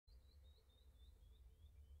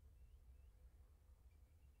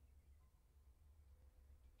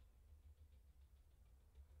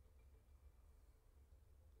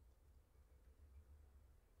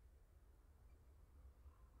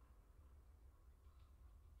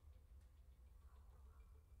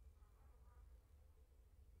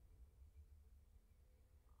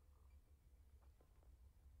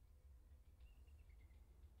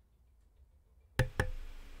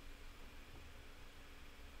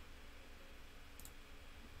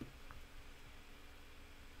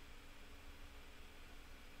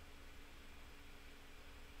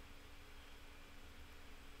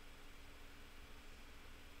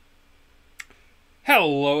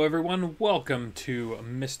Hello everyone, welcome to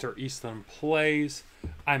Mr. Eastland Plays.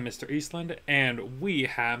 I'm Mr. Eastland, and we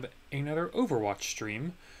have another Overwatch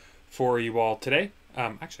stream for you all today.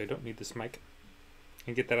 Actually, I don't need this mic. I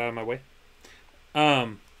can get that out of my way.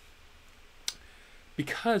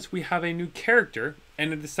 Because we have a new character,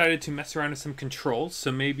 and I decided to mess around with some controls, so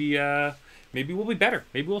maybe we'll be better.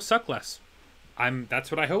 Maybe we'll suck less. That's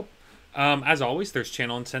what I hope. As always, there's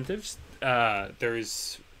channel incentives.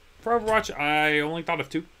 There's... For Overwatch, I only thought of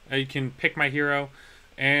two. You can pick my hero,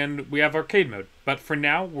 and we have arcade mode. But for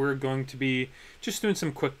now, we're going to be just doing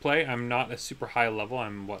some quick play. I'm not a super high level.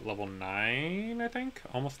 I'm, level 9, I think?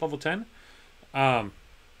 Almost level 10. So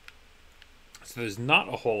there's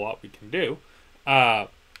not a whole lot we can do, at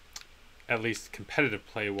least competitive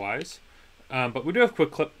play-wise. But we do have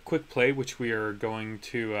quick play, which we are going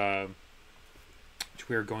to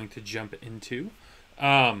jump into.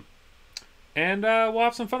 And we'll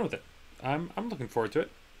have some fun with it. I'm looking forward to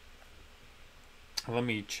it. Let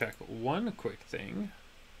me check one quick thing.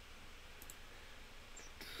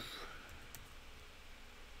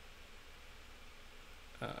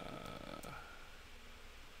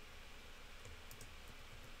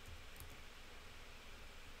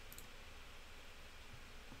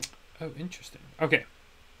 Oh, interesting. Okay.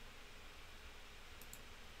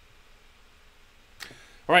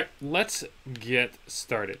 All right, let's get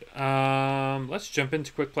started. Let's jump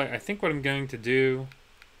into quick play. I think what I'm going to do,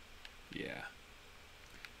 yeah,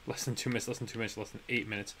 less than 2 minutes, less than 8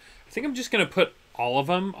 minutes. I think I'm just gonna put all of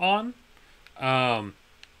them on.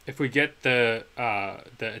 If we get the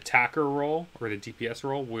attacker role or the DPS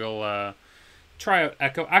role, we'll try out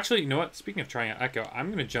Echo. Actually, you know what? Speaking of trying out Echo, I'm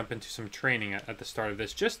gonna jump into some training at the start of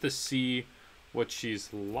this just to see what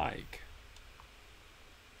she's like.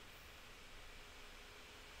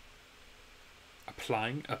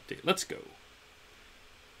 Applying update. Let's go.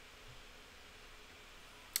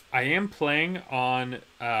 I am playing on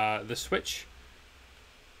the Switch.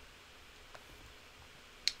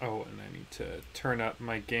 Oh, and I need to turn up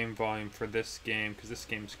my game volume for this game because this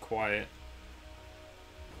game's quiet.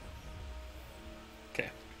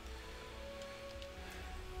 Okay.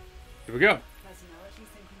 Here we go. Personality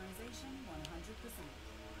synchronization 100%.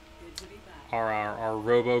 Good to be back. Our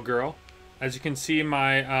Robo Girl. As you can see,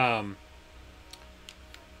 my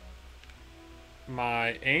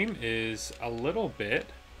my aim is a little bit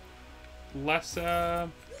less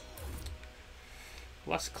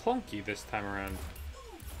clunky this time around.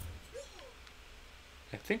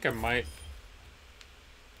 I think I might.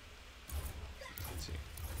 Let's see.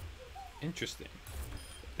 Interesting.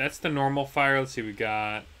 That's the normal fire. Let's see. We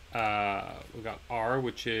got R,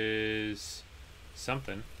 which is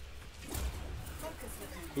something.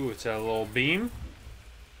 Ooh, it's a little beam.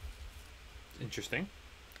 Interesting.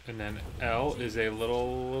 And then L is a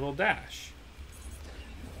little dash.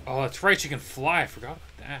 Oh, that's right. She can fly. I forgot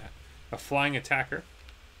about that. A flying attacker.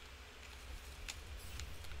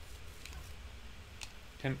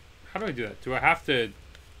 How do I do that? Do I have to...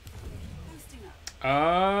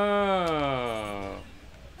 Oh.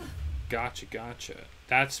 Gotcha.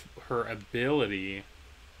 That's her ability.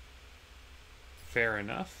 Fair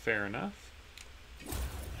enough.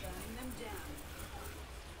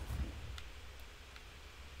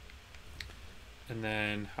 And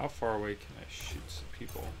then, how far away can I shoot some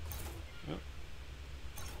people? Oh.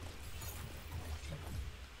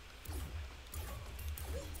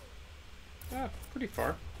 Ah, pretty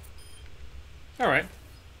far. Alright.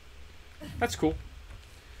 That's cool.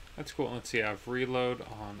 Let's see, I have reload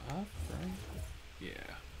on up, right?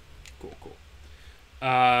 Yeah. Cool.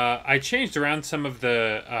 I changed around some of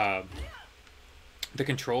the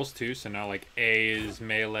controls too, so now like A is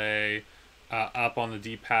melee, up on the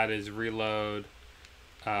D-pad is reload,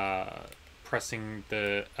 pressing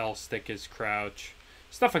the L stick is crouch,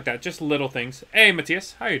 stuff like that, just little things. Hey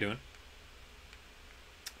Matthias, how you doing?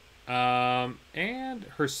 And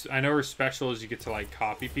I know her special is you get to like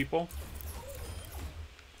copy people,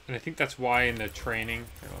 and I think that's why in the training,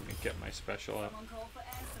 here, let me get my special up.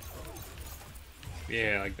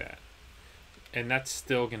 Yeah, like that. And that's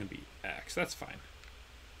still gonna be X, that's fine.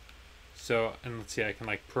 So, and let's see, I can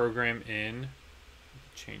like program in,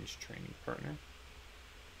 change training partner.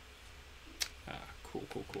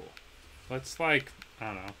 Cool. Let's like, I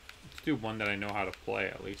don't know, let's do one that I know how to play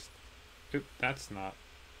at least. Oop, that's not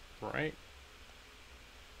right.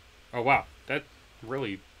 Oh wow, that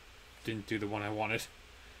really didn't do the one I wanted.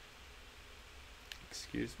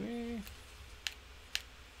 Excuse me.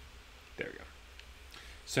 There we go.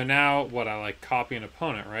 So now, what, I like copy an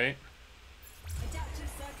opponent, right? Adaptive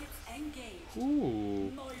circuits engaged.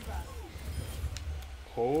 Ooh.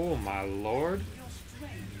 Oh my lord.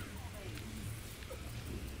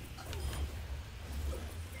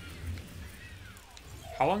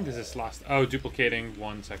 How long does this last? Oh, duplicating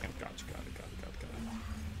 1 second. Gotcha. Got it.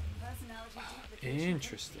 Personality duplication.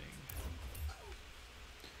 Interesting.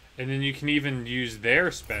 And then you can even use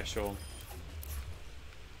their special.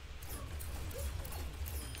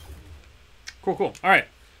 Cool. All right.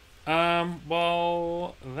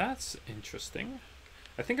 Well, that's interesting.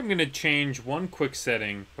 I think I'm going to change one quick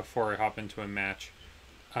setting before I hop into a match.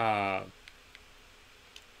 I'm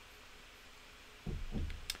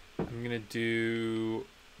going to do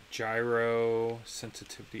gyro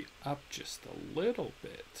sensitivity up just a little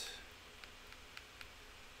bit.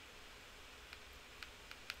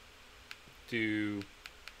 Let's do,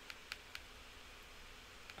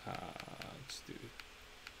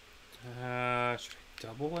 should I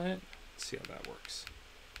double it? Let's see how that works.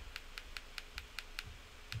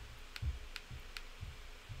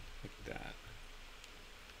 Like that.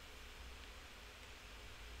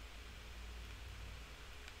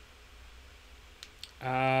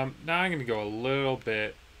 Now I'm gonna go a little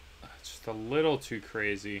bit, just a little too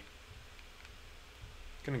crazy.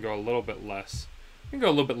 Gonna go a little bit less. I'm gonna go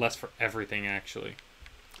a little bit less for everything, actually.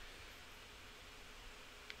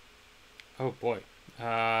 Oh boy.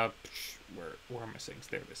 Where are my settings?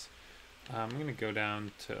 There it is. I'm gonna go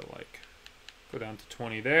down to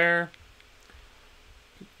 20 there.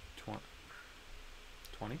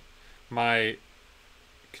 20. My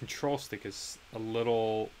control stick is a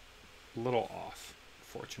little off,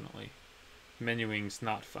 fortunately. Menuing's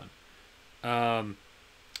not fun. I'm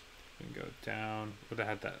gonna go down. Would I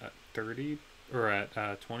had that at 30 or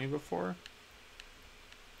at 20 before?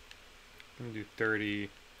 I'm gonna do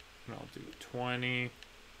 30, and I'll do 20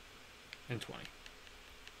 and 20.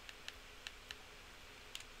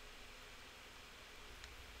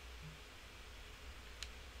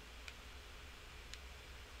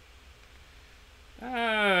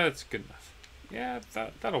 That's good enough. Yeah,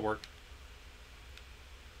 that'll work.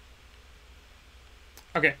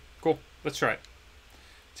 Okay, cool. Let's try it.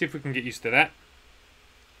 See if we can get used to that.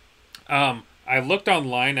 I looked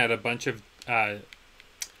online at a bunch of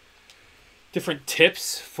different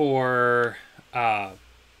tips for Overwatch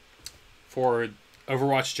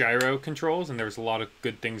gyro controls, and there's a lot of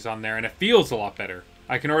good things on there, and it feels a lot better.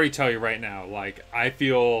 I can already tell you right now, like, I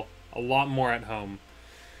feel a lot more at home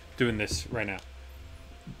doing this right now.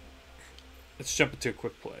 Let's jump into a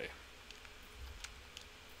quick play.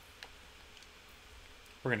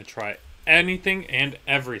 We're going to try anything and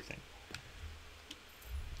everything.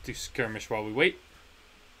 Do skirmish while we wait.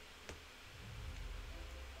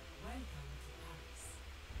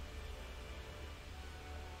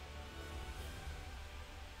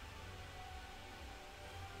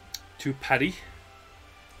 To Paddy.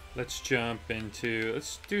 Let's do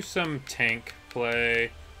some tank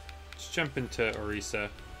play. Let's jump into Orisa.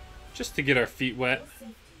 Just to get our feet wet.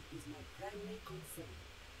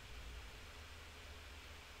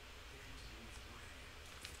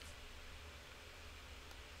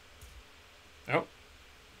 Oh.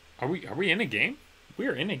 Are we in a game? We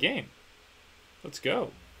are in a game. Let's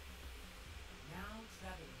go.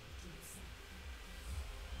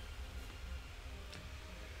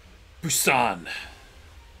 Busan.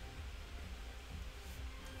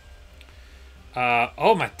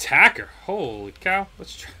 Oh, my attacker. Holy cow.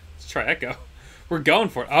 Let's try Echo. We're going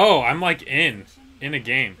for it. Oh, I'm like in a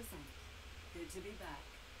game. Good to be back.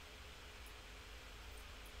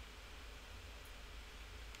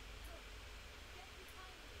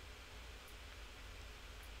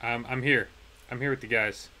 I'm here. I'm here with the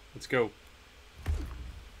guys. Let's go.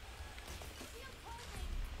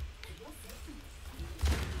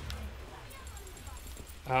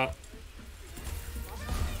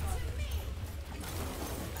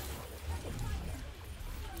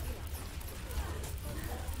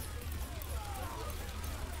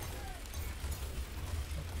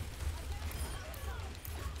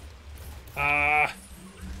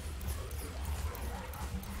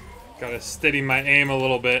 Gotta steady my aim a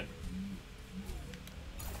little bit.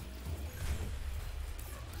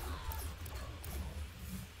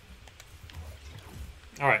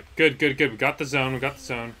 Alright, good. We got the zone,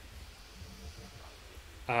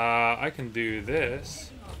 I can do this.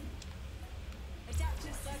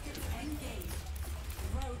 Adaptive circuits engaged.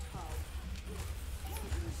 Road hull.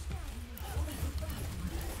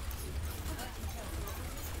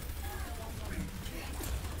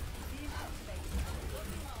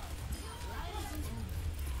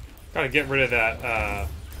 Gotta get rid of that,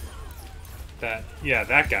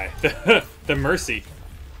 that guy. The Mercy.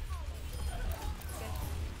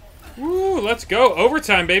 Woo, let's go.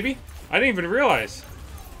 Overtime, baby. I didn't even realize.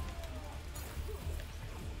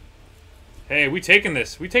 Hey, we taking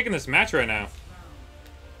this match right now.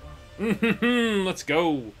 Let's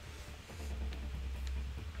go.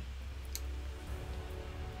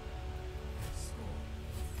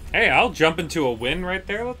 Hey, I'll jump into a win right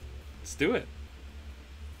there. Let's do it.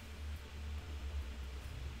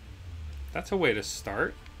 That's a way to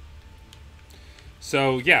start.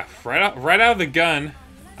 So yeah, right out of the gun,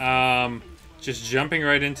 just jumping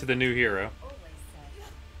right into the new hero.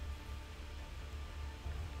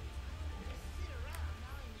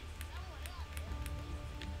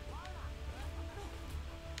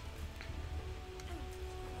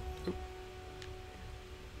 Oop.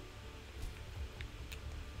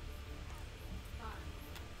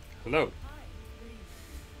 Hello.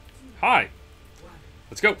 Hi.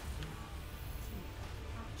 Let's go.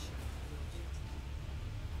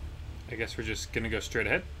 I guess we're just gonna go straight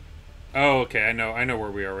ahead. Oh, okay. I know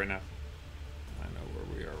where we are right now. I know where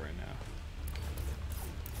we are right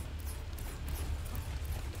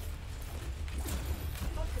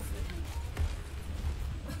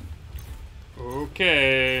now.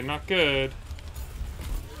 Okay, not good.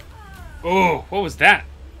 Oh, what was that?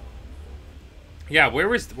 Yeah, where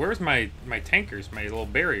was my tankers, my little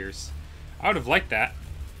barriers? I would have liked that.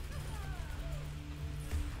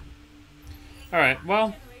 All right,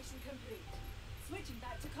 well.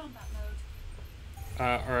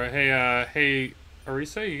 Or hey,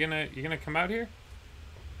 Arisa, you gonna come out here?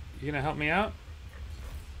 You gonna help me out?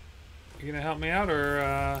 You gonna help me out,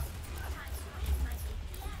 or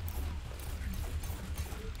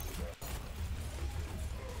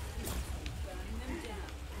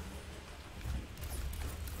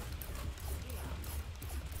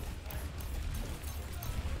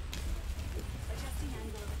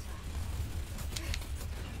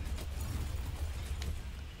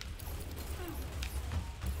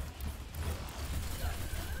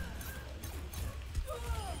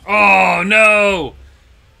Oh no!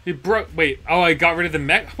 He broke. Wait. Oh, I got rid of the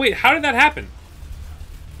mech. Wait, how did that happen?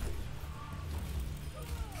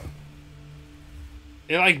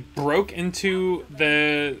 It like broke into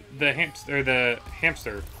the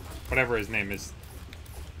hamster, whatever his name is,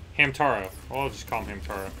 Hamtaro. Well, I'll just call him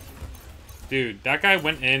Hamtaro. Dude, that guy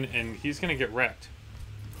went in and he's gonna get wrecked.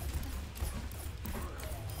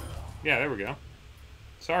 Yeah, there we go.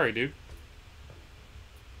 Sorry, dude.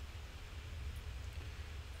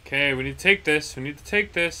 Okay, we need to take this. We need to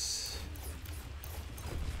take this.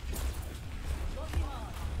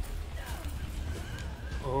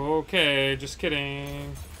 Okay, just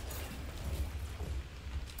kidding.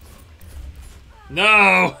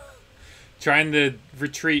 No! Trying to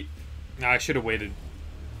retreat. No, I should have waited.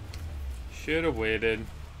 Should have waited.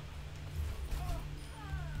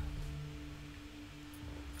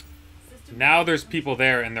 Now there's people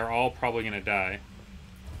there and they're all probably gonna die.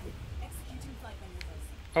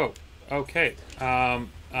 Oh, okay.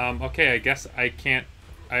 Okay, I guess I can't.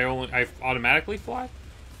 I automatically fly?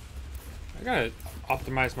 I gotta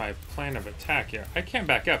optimize my plan of attack here. I can't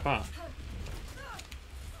back up, huh?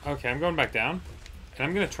 Okay, I'm going back down. And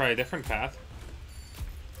I'm gonna try a different path.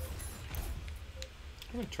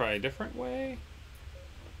 I'm gonna try a different way.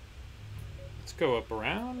 Let's go up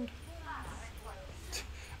around.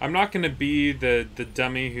 I'm not gonna be the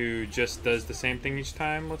dummy who just does the same thing each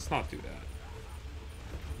time. Let's not do that.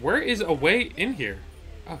 Where is a way in here?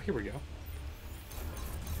 Oh, here we go.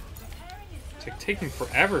 It's like taking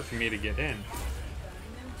forever for me to get in.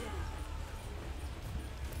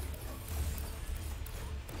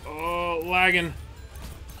 Oh, lagging.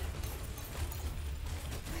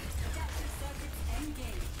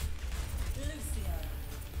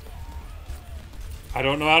 I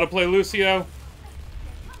don't know how to play Lucio.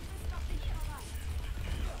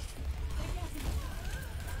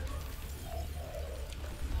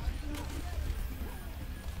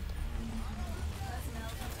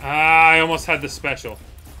 Ah, I almost had the special.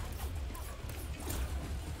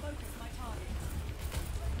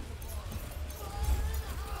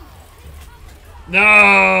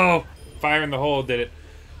 No! Fire in the hole did it.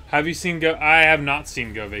 Have you seen Go? I have not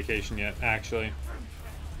seen Go Vacation yet, actually.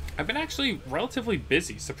 I've been actually relatively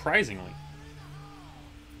busy, surprisingly.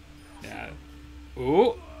 Yeah.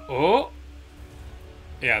 Ooh. Oh.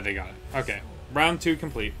 Yeah, they got it. Okay. Round 2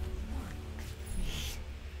 complete.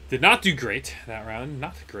 Did not do great that round.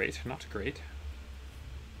 Not great. Not great.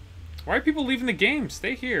 Why are people leaving the game?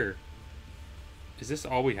 Stay here. Is this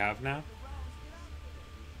all we have now?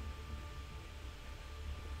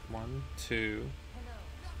 1, 2.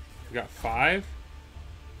 We got 5.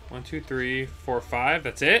 1, 2, 3, 4, 5.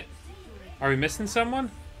 That's it? Are we missing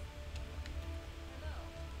someone?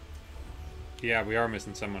 Yeah, we are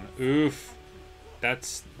missing someone. Oof.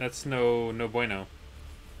 That's no bueno.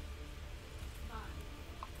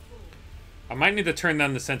 I might need to turn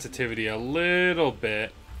down the sensitivity a little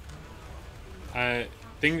bit. I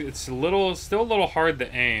think it's still a little hard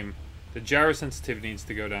to aim. The gyro sensitivity needs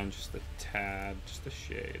to go down just a tad, just a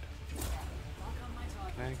shade.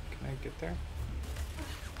 Can I get there?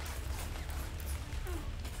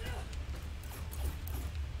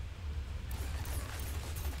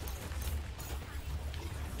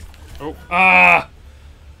 Oh,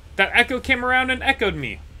 that echo came around and echoed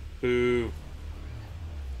me. Boo.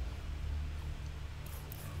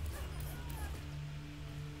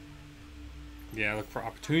 Yeah, look for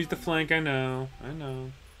opportunities to flank. I know.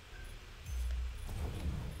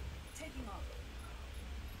 Taking off.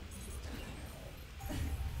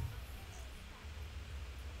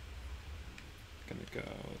 Gonna go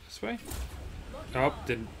this way. Oh,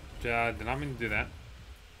 did not mean to do that.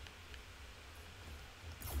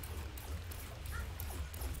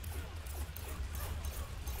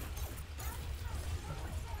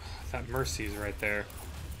 That Mercy's right there.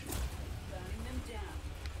 Burning them down.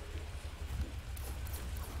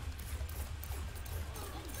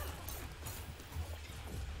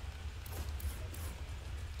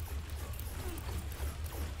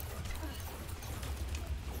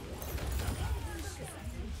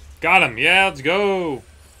 Got him. Yeah, let's go.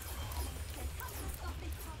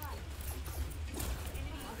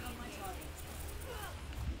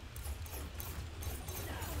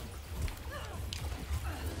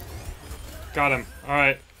 Got him. All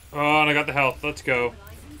right. Oh, and I got the health. Let's go.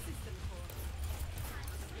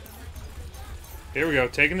 Here we go.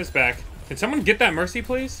 Taking this back. Can someone get that Mercy,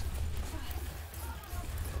 please?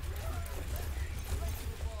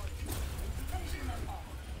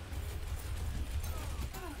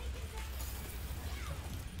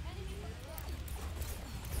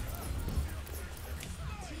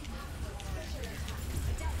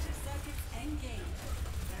 Adaptive circuits engaged.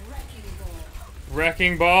 Wrecking ball.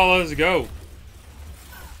 Wrecking ball. Let's go.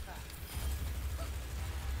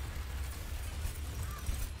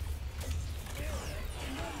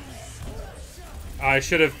 I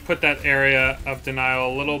should have put that area of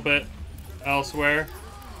denial a little bit elsewhere.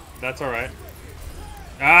 That's alright.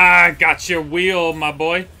 Ah, got your wheel, my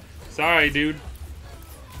boy. Sorry, dude.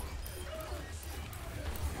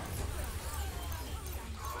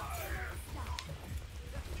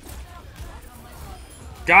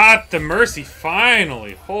 Got the Mercy,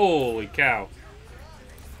 finally. Holy cow.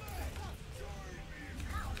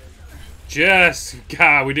 Just,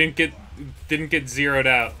 God, we didn't get zeroed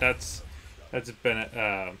out. That's been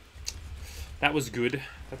that was good.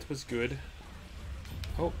 That was good.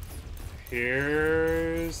 Oh,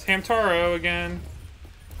 here's Hamtaro again.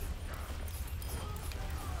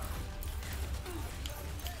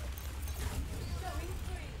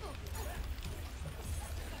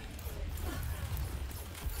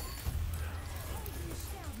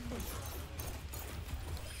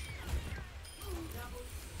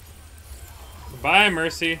 Bye,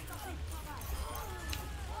 Mercy.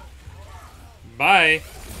 Bye.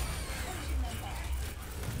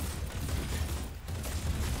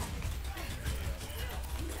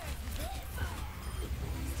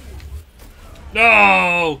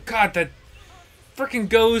 No! God, that freaking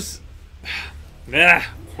goes. What am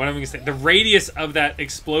I gonna say? The radius of that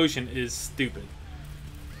explosion is stupid.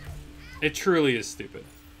 It truly is stupid.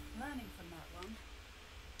 Learning from that one.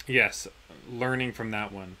 Yes, learning from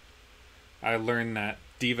that one. I learned that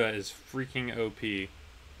D.Va is freaking OP.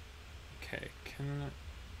 Okay, can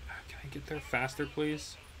I get there faster,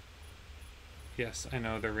 please? Yes, I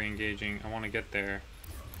know they're re-engaging. I want to get there.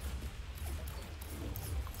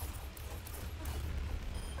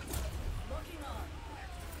 Locking on.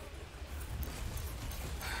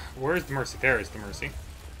 Where's the Mercy? There is the Mercy.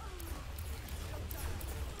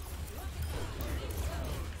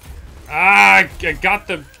 Ah, I got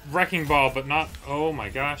the wrecking ball, but not. Oh my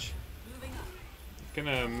gosh. Moving up.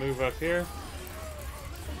 Gonna move up here.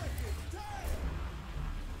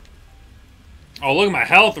 Oh, look at my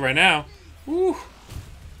health right now. Woo.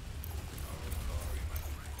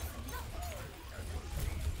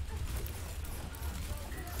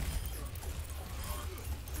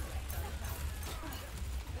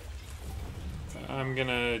 I'm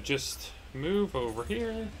gonna just move over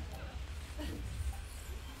here.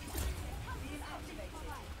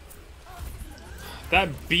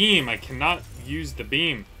 That beam, I cannot use the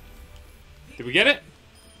beam. Did we get it?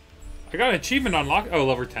 I got an achievement unlocked. Oh,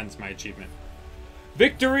 level 10's my achievement.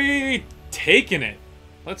 Victory! Taking it.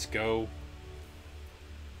 Let's go.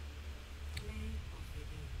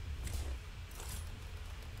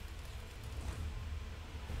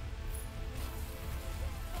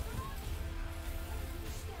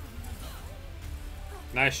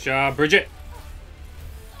 Nice job, Bridget.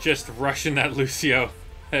 Just rushing that Lucio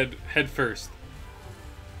head first.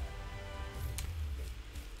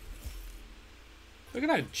 Look at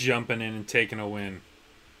that jumping in and taking a win.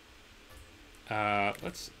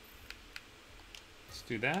 Let's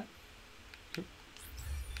do that. Oop.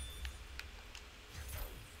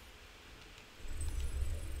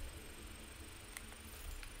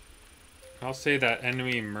 I'll say that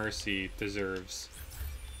enemy mercy deserves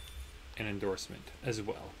an endorsement as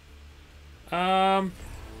well.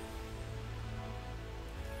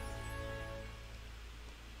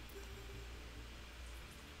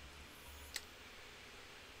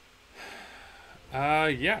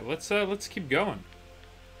 Yeah, let's keep going.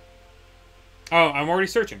 Oh, I'm already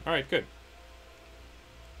searching. All right, good.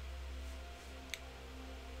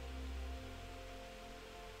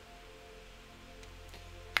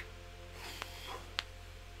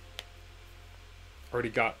 Already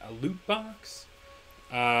got a loot box.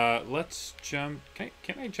 Let's jump.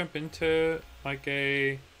 Can I jump into like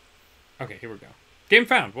a? Okay, here we go. Game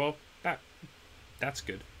found. Well, that's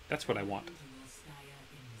good. That's what I want.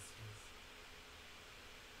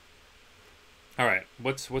 All right.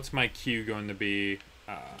 What's my queue going to be?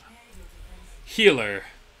 Healer.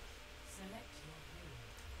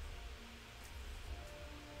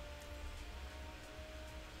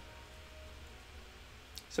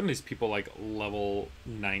 Some of these people like level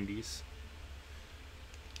 90s.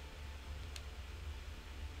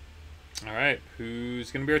 All right,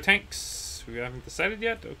 who's gonna be our tanks? We haven't decided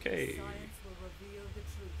yet. Okay.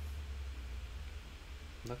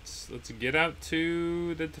 Let's get out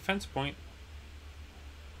to the defense point.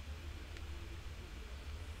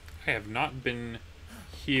 I have not been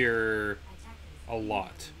here a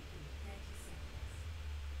lot.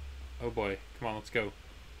 Oh boy, come on, let's go.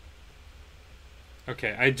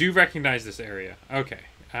 Okay, I do recognize this area. Okay,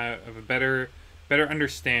 I have a better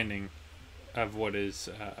understanding of what is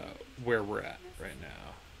where we're at right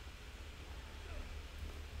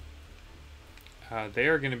now. They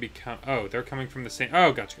are going to be oh, they're coming from the same.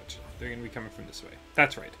 Oh, gotcha. They're going to be coming from this way.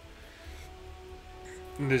 That's right.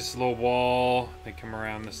 This little wall. They come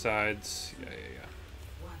around the sides. Yeah.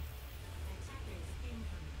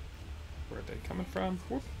 Where are they coming from?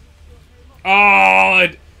 Whoop. Oh,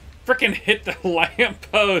 it freaking hit the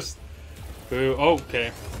lamppost. Boo. Oh,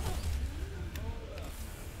 okay.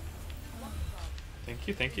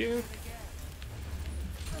 Thank you.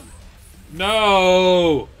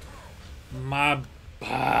 No! My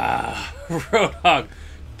Roadhog.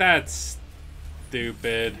 That's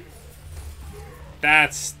stupid.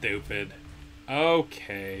 That's stupid.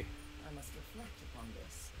 Okay. I must reflect upon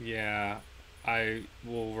this. Yeah, I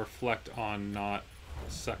will reflect on not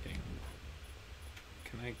sucking.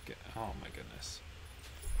 Can I get... Oh my goodness.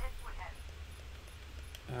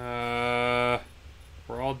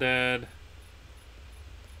 We're all dead.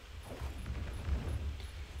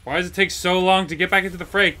 Why does it take so long to get back into the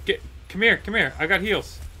fray? Come here. I got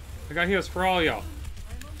heals. For all y'all.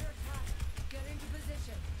 I'm under attack. Get into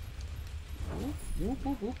position.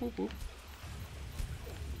 Whoop.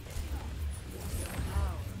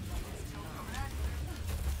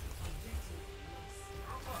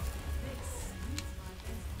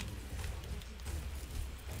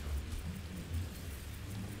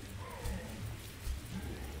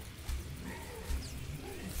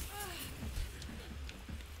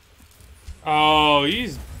 Oh,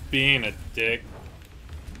 he's being a dick.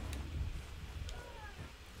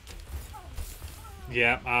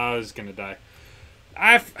 Yeah, I was gonna die.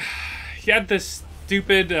 He had this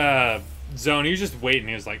stupid zone. He was just waiting.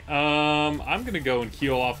 He was like, I'm gonna go and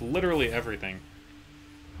heal off literally everything.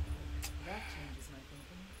 That changes my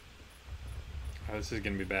thinking. Oh, this is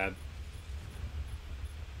gonna be bad.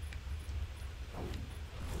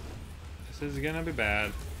 This is gonna be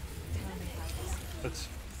bad. Let's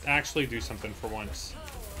actually do something for once.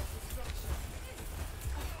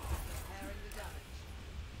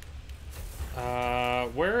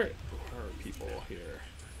 Where are people here?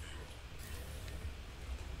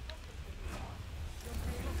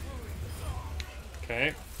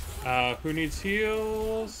 Okay. Who needs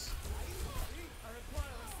heals?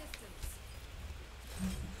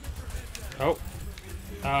 Oh.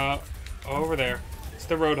 Over there. It's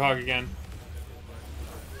the Roadhog again.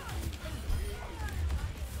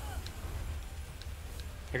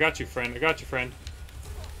 I got you, friend.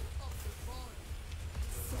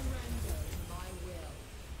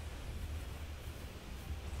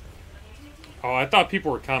 Oh, I thought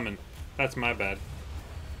people were coming. That's my bad.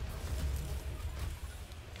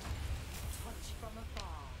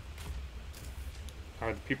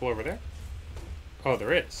 Are the people over there? Oh,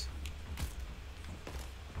 there is.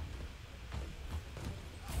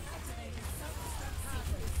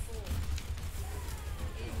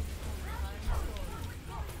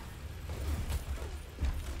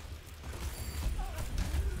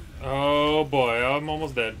 Oh boy, I'm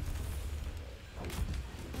almost dead.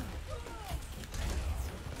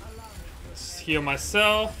 Let's heal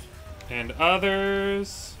myself and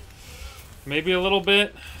others. Maybe a little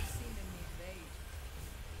bit.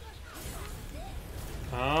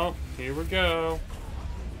 Oh, here we go.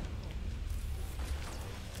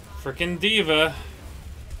 Frickin' diva.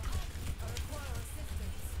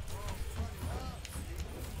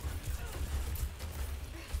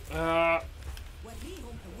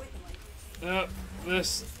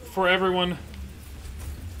 This for everyone.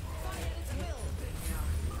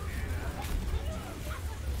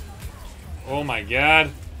 Oh my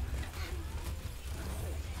god.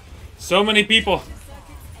 So many people.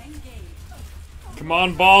 Come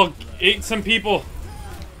on, ball. Eat some people.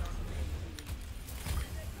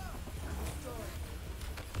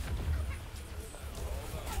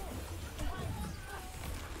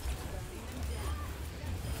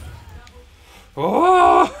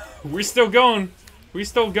 Oh, we're still going. We're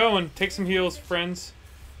still going. Take some heals, friends.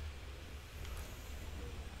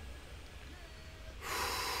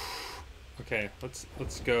 Okay, let's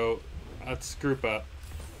go. Let's group up.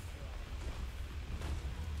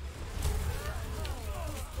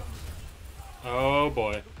 Oh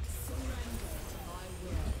boy.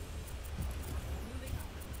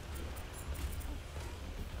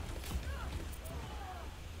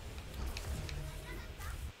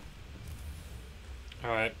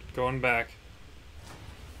 Alright, going back.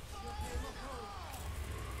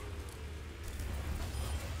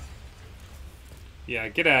 Yeah,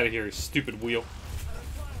 get out of here, you stupid wheel.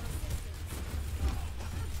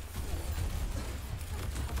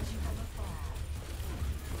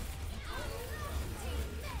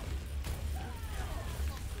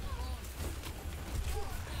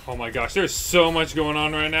 Oh my gosh, there's so much going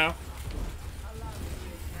on right now.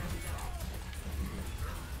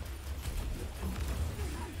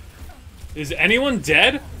 Is anyone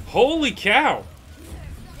dead? Holy cow!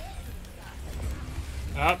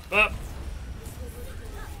 Up, up.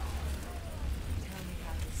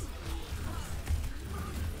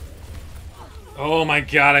 Oh my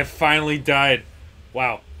god, I finally died.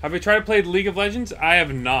 Wow. Have I tried to play League of Legends? I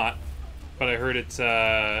have not. But I heard it's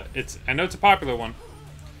I know it's a popular one.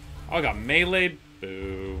 Oh, I got meleeed.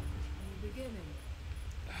 Boo.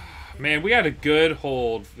 Man, we had a good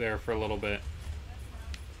hold there for a little bit.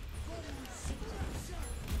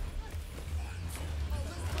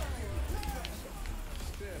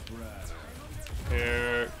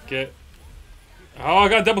 Here, get... Oh, I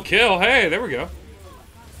got a double kill. Hey, there we go.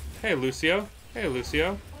 Hey, Lucio. Hey,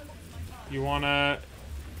 Lucio. You wanna...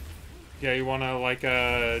 Yeah, you wanna, like,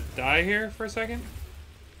 die here for a second?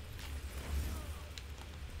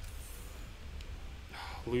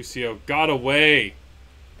 Lucio got away.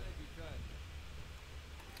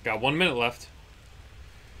 Got 1 minute left.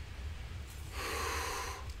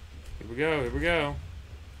 Here we go, here we go.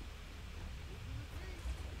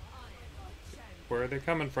 Where are they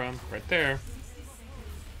coming from? Right there.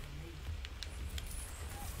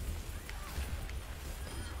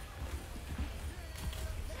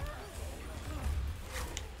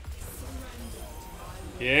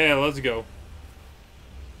 Yeah, let's go.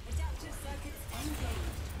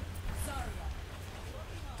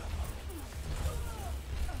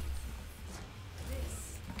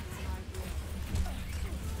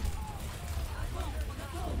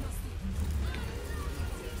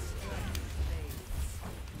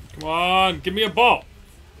 Come on, give me a ball.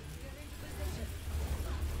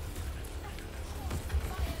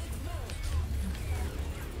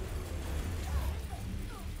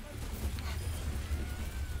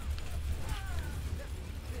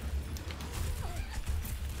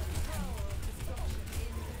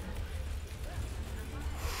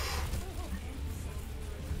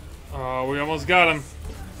 Oh, we almost got him.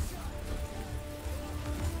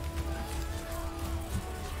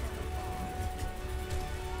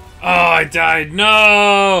 Oh, I died.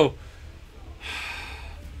 No!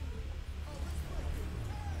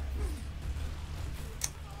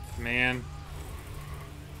 Man.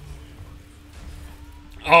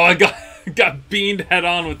 Oh, I got beamed head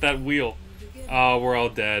on with that wheel. Oh, we're all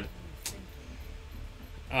dead.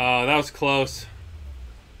 Oh, that was close.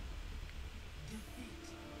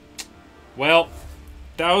 Well,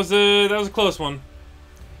 that was a close one.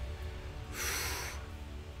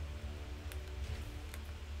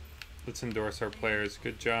 Let's endorse our players.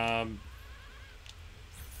 Good job.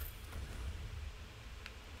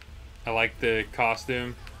 I like the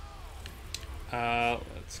costume.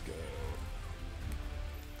 Let's go.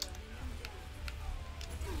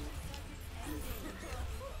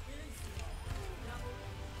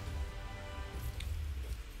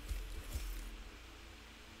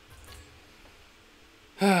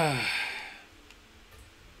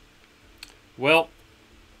 Well,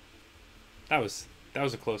 that was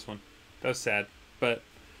a close one. That was sad, but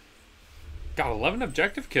got 11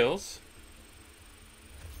 objective kills.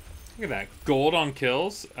 Look at that, gold on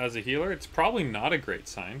kills as a healer. It's probably not a great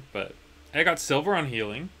sign, but I got silver on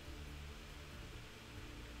healing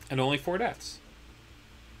and only 4 deaths.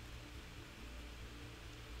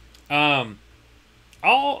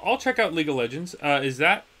 I'll check out League of Legends. Is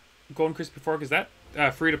that Golden Crispy Fork? Is that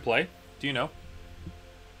free to play? Do you know?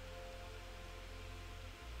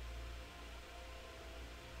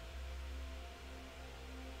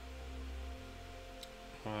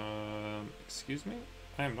 Excuse me?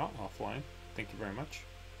 I am not offline. Thank you very much.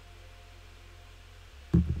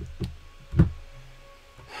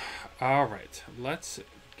 Alright, let's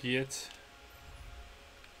get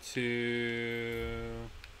to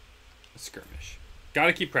a skirmish.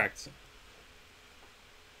 Gotta keep practicing.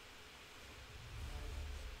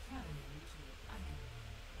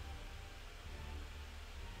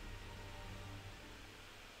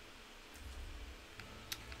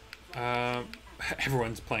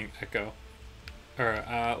 Everyone's playing Echo.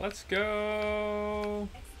 Alright, let's go.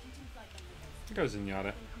 Go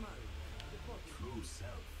Zenyatta.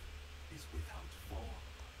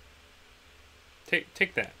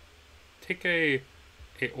 Take that. Take a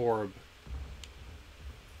orb.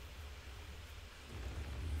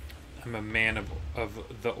 I'm a man of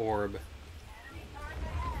the orb.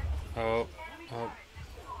 Oh.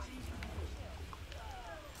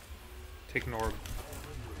 Take an orb.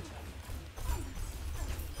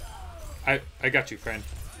 I got you, friend.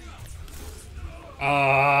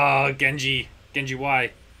 Genji. Genji,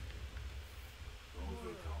 why?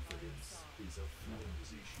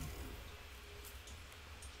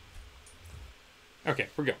 Okay,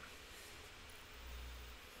 we're going.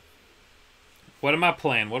 What am I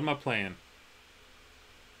playing? What am I playing?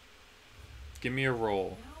 Give me a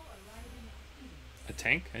roll. A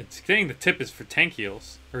tank? It's saying the tip is for tank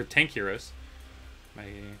heals. Or tank heroes.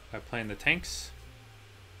 Am I playing the tanks?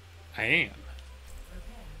 I am.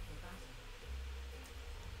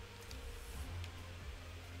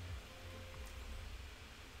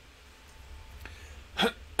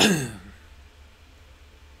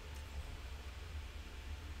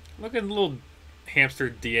 Look at little hamster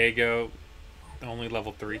Diego, only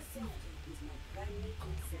level 3.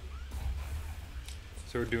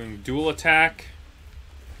 So we're doing dual attack.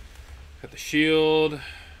 Got the shield.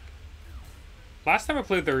 Last time I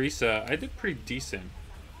played the Orisa, I did pretty decent.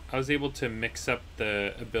 I was able to mix up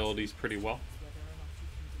the abilities pretty well.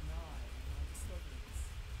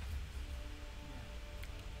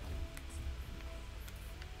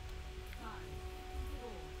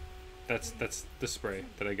 That's the spray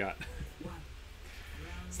that I got.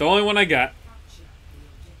 It's the only one I got.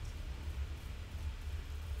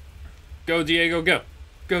 Go Diego, go.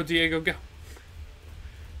 Go Diego, go.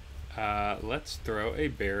 Let's throw a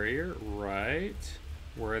barrier right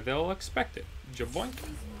where they'll expect it. Jaboink.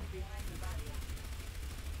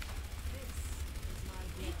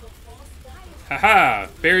 Haha!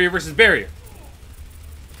 Barrier versus barrier.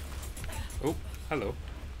 Oh, hello.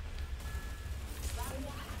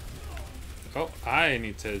 Oh, I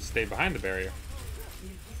need to stay behind the barrier.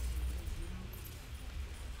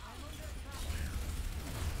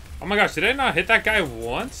 Oh my gosh, did I not hit that guy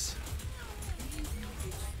once?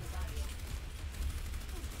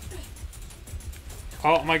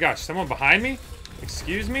 Oh my gosh, someone behind me?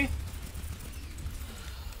 Excuse me?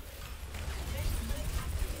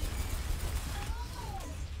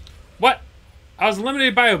 What? I was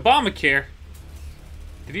eliminated by Obamacare.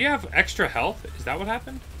 Did he have extra health? Is that what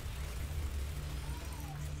happened?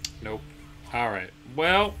 Nope. Alright.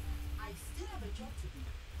 Well.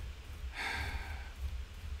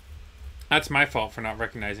 That's my fault for not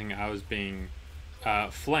recognizing I was being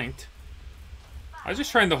flanked. I was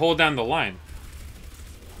just trying to hold down the line.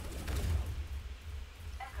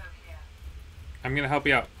 I'm gonna help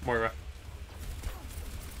you out, Moira.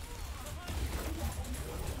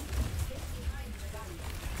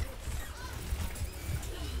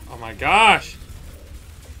 Oh my gosh!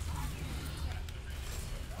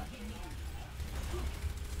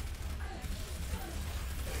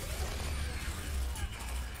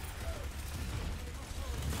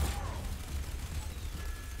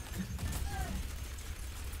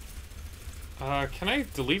 Can I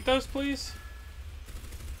delete those, please?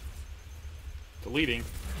 Deleting.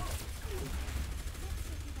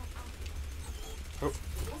 Oh,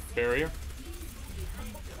 barrier.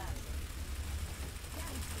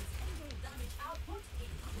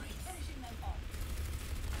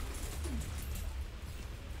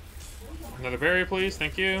 Another barrier, please.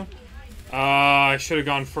 Thank you. I should have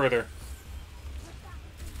gone further.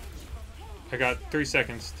 I got 3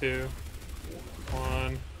 seconds. 2,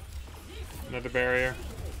 1. Another barrier.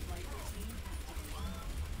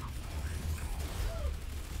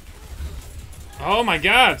 Oh my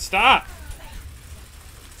god, stop!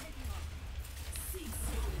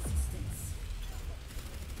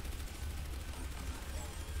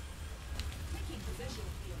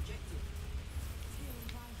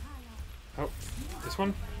 Oh, this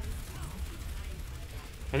one?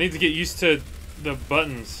 I need to get used to the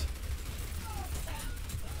buttons.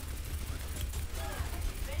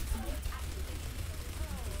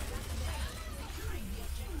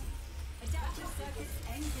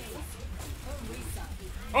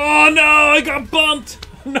 Oh no, I got bumped!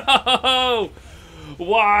 No!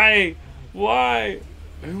 Why? Why?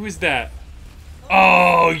 Who is that?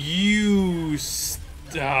 Oh, you...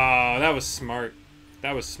 that was smart.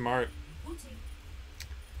 That was smart.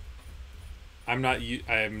 I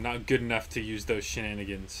am not good enough to use those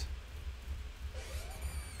shenanigans.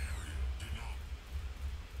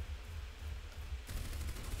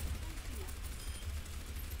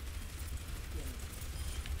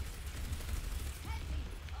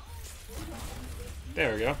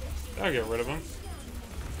 There we go. That'll get rid of him.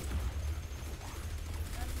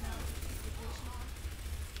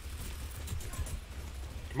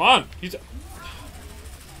 Come on! He's...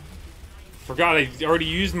 Forgot I already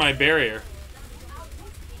used my barrier.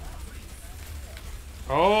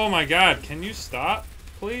 Oh my god, can you stop,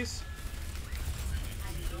 please?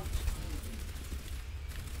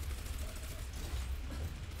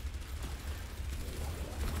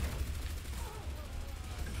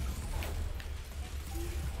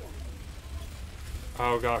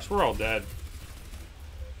 Oh gosh, we're all dead.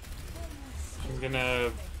 I'm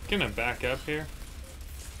gonna back up here.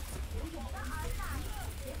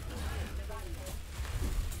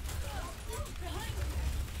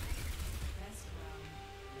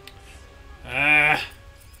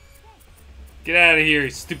 Get out of here,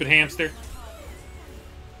 you stupid hamster.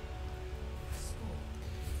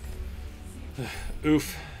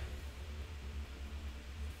 Oof.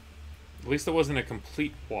 At least it wasn't a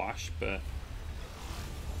complete wash, but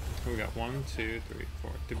we got 1, 2, 3,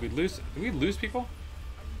 4. Did we lose people?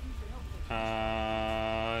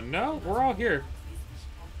 No, we're all here.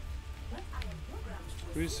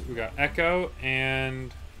 We got Echo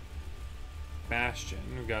and Bastion.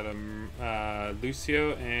 We got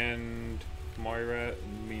Lucio and Moira,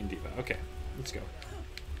 and me and Diva. Okay, let's go.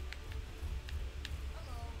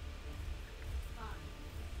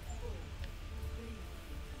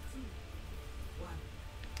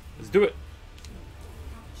 Let's do it.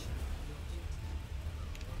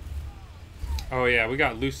 Oh yeah, we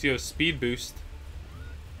got Lucio's speed boost.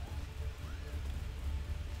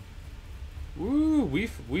 Woo, we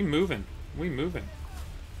moving. We moving.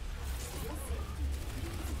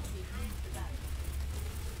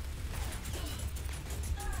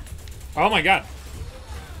 Oh my god.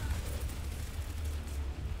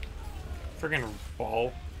 Friggin'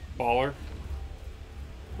 baller.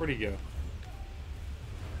 Where'd he go?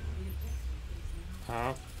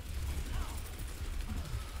 Oh.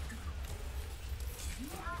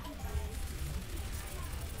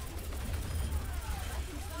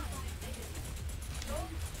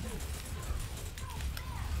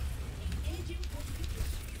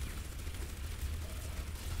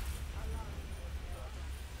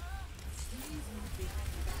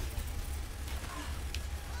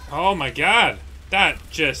 Oh my god! That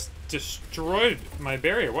just destroyed my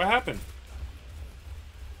barrier. What happened?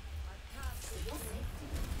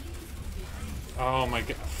 Oh my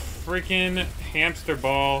god. Freaking hamster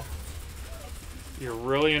ball. You're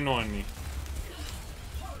really annoying me.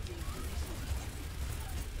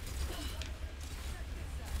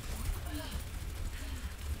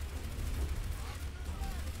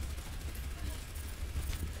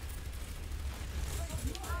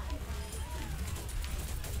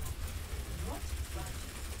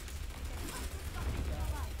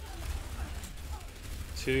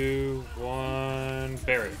 Two, one,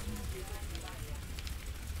 barrier.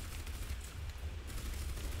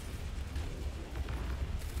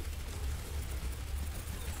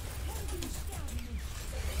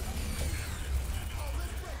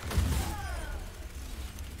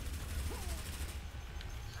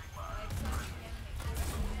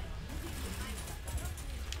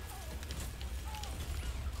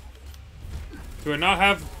 Do I not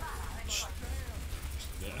have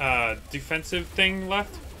defensive thing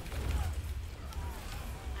left?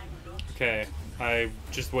 Okay, I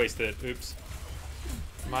just wasted it. Oops.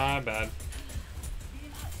 My bad.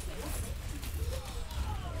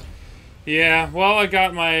 Yeah, well, I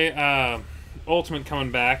got my ultimate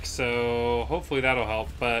coming back, so hopefully that'll help.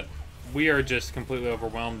 But we are just completely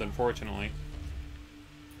overwhelmed, unfortunately.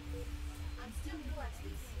 I'm still new at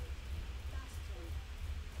this.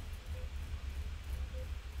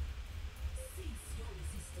 Cease your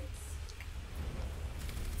resistance.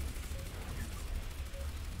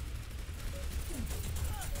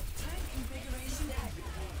 Tank configuration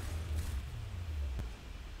activated.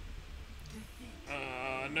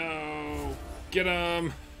 No. Get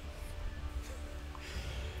him.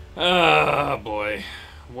 Oh, boy.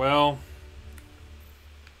 Well,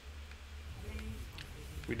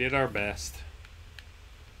 we did our best.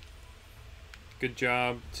 Good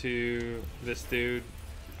job to this dude.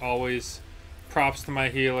 Always props to my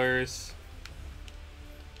healers.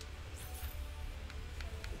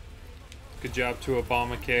 Good job to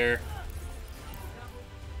Obamacare.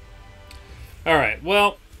 Alright,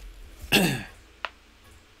 well.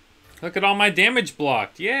 Look at all my damage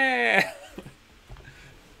blocked. Yeah!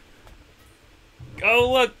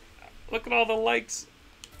 Oh, look! Look at all the likes.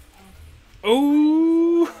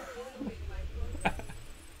 Ooh!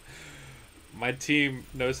 My team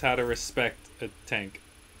knows how to respect a tank.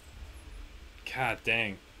 God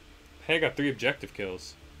dang. Hey, I got 3 objective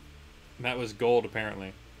kills. And that was gold,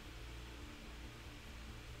 apparently.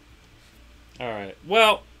 Alright.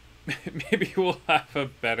 Well, maybe we'll have a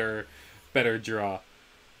better draw.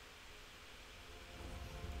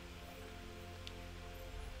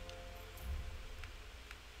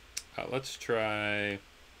 Let's try...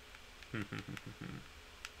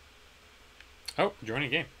 Oh, join a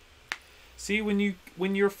game. See,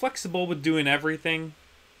 when you're flexible with doing everything,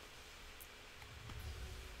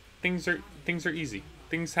 things are easy.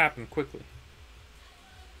 Things happen quickly.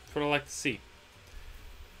 That's what I like to see.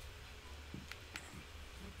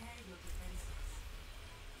 Prepare your defenses.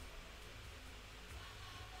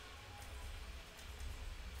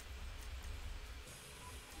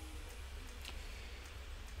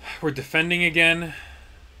 We're defending again.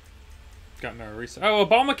 Got no reason. Oh,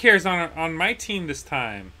 Obamacare's on my team this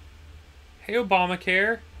time. Hey,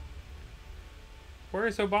 Obamacare. Where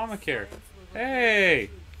is Obamacare? Hey!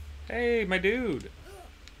 Hey, my dude.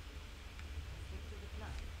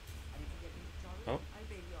 Oh.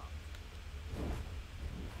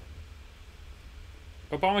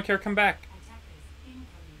 Obamacare, come back.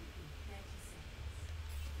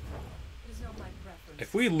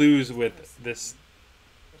 If we lose with this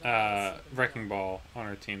wrecking ball on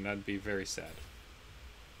our team, that'd be very sad.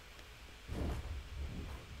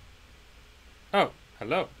 Oh,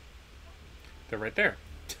 hello. They're right there.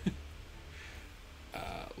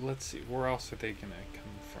 Let's see, where else are they gonna come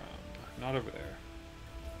from? Not over there.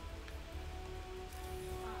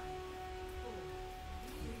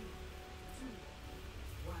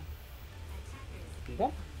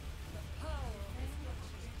 What?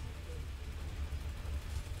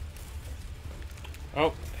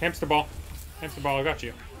 Oh, hamster ball. Hamster ball, I got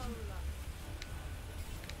you.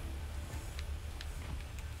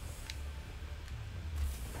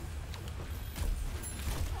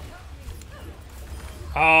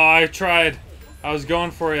 Oh, I tried. I was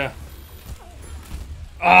going for you.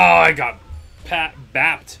 Oh, I got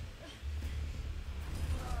bapped.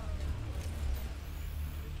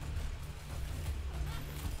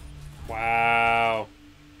 Wow.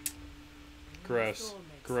 Gross.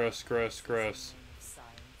 Gross, gross, gross.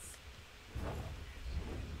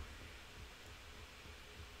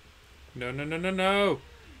 No, no, no, no, no.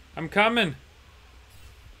 I'm coming.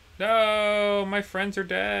 No, my friends are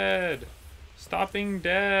dead. Stop being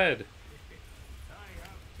dead.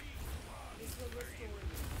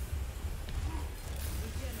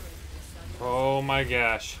 Oh my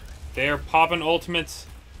gosh. They are popping ultimates.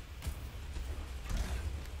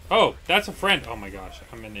 Oh, that's a friend. Oh my gosh,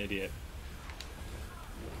 I'm an idiot.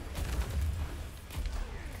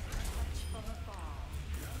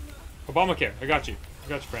 Obamacare, I got you. I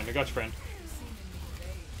got you, friend. I got you, friend.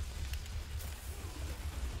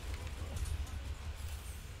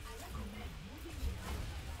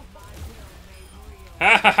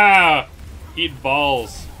 Ha ha ha! Eat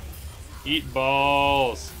balls. Eat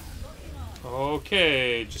balls.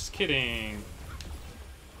 Okay, just kidding.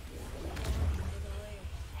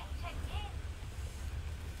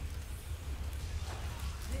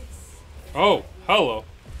 Oh, hello.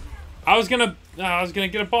 I was gonna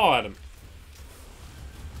get a ball at him.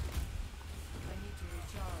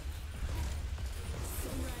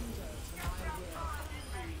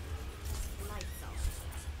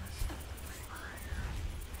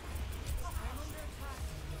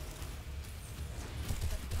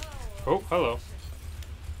 Oh, hello.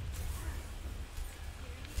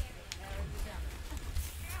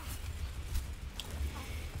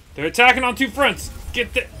 They're attacking on two fronts.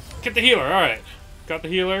 Get the healer. All right, got the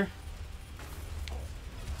healer.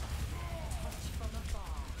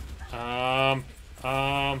 Um.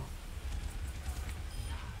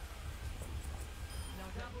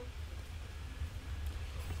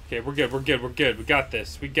 Okay, we're good. We're good. We're good. We got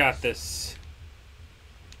this. We got this.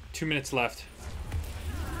 2 minutes left.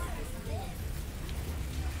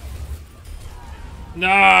 No,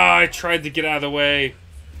 I tried to get out of the way.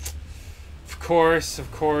 Of course,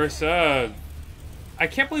 of course. I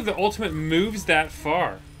can't believe the ultimate moves that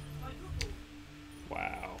far.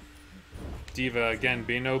 Wow. Diva, again,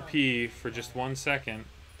 being OP for just 1 second.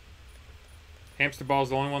 Hamster Ball's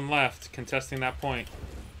the only one left, contesting that point.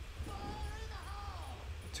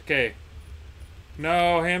 It's okay.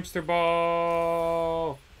 No, Hamster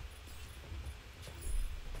Ball!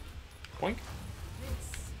 Boink.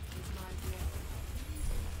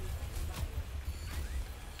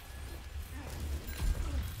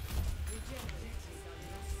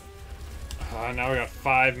 Now we got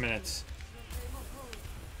 5 minutes.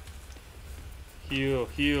 Heal,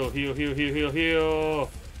 heal, heal, heal, heal, heal, heal.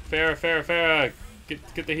 Farah, Farah, Farah.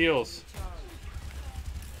 Get the heals.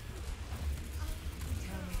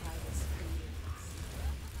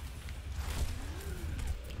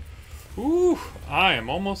 Ooh, I am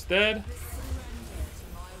almost dead.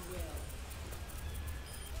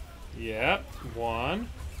 Yep, 1.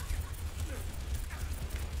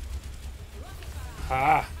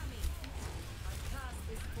 Ah.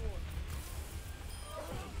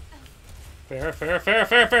 Farah, Farah, Farah,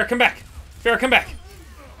 Farah, Farah, come back! Farah, come back!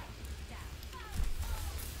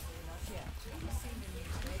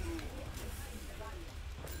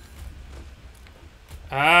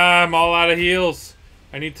 Ah, I'm all out of heals.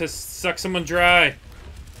 I need to suck someone dry.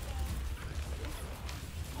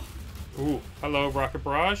 Ooh, hello, Rocket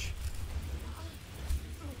Barrage.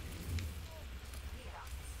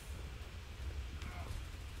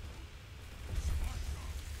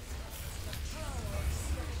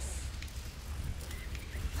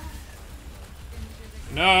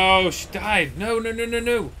 No, she died. No, no, no, no,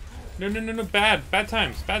 no. No, no, no, no, bad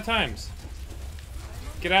times, bad times.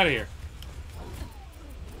 Get out of here.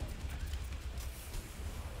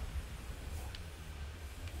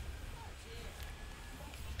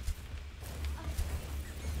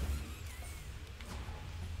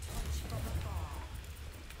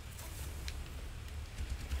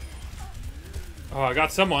 Oh, I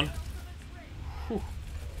got someone. Whew.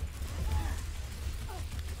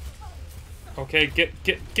 Okay, get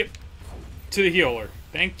to the healer.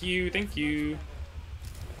 Thank you, thank you.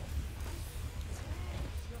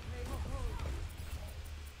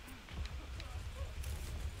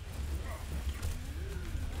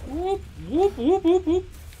 Whoop, whoop, whoop, whoop, whoop.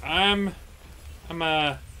 I'm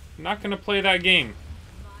not gonna play that game.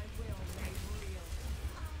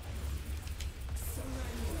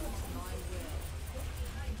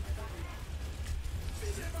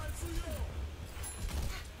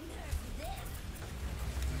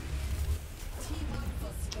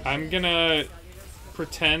 I'm gonna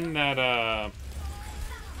pretend that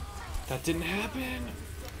that didn't happen.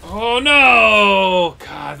 Oh no!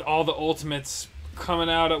 God, all the ultimates coming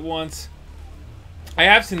out at once. I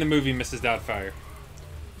have seen the movie Mrs. Doubtfire.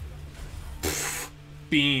 Pfft,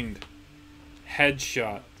 beamed.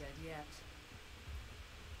 Headshot.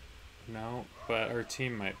 No, but our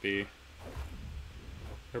team might be.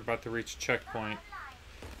 They're about to reach checkpoint.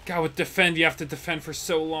 God, with defend, you have to defend for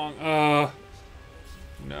so long.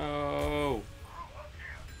 No.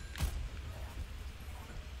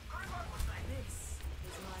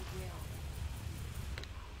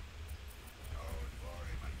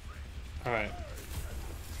 All right.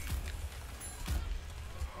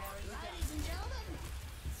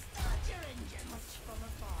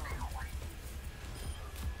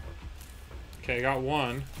 Okay, I got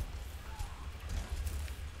one.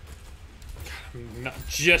 God, I'm not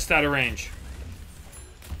just out of range.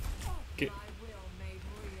 Get.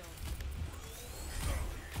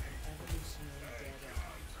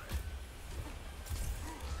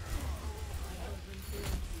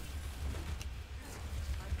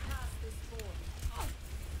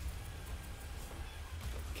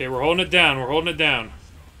 Okay, we're holding it down. We're holding it down.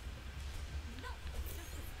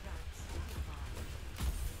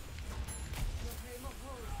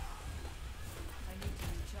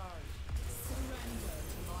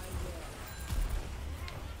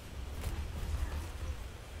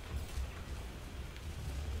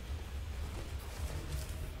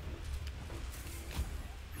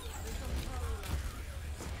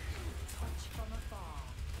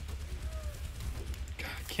 God,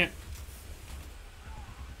 I can't.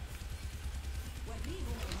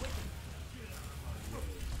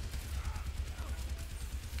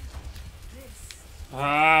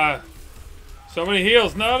 So many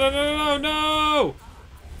heals. No, no, no, no, no!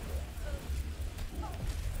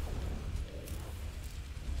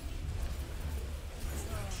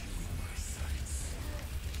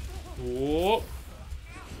 Whoa.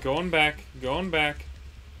 Going back. Going back.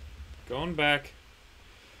 Going back.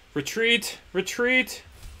 Retreat. Retreat.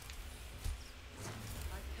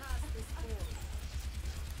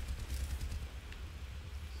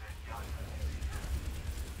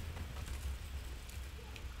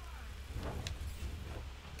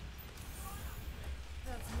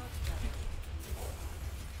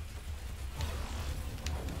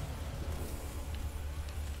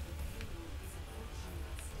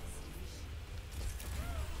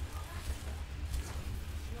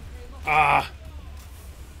 Ah.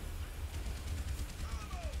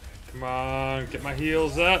 Come on, get my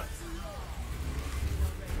heals up.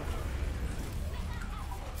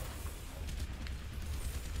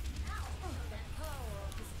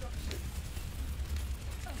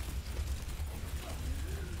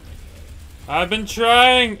 I've been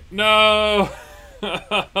trying. No.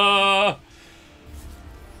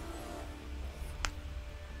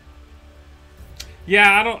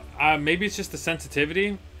 Yeah, I don't. Maybe it's just the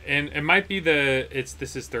sensitivity, and it might be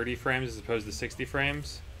this is 30 frames as opposed to 60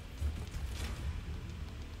 frames.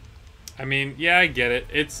 I mean, yeah, I get it.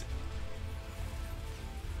 It's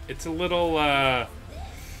a little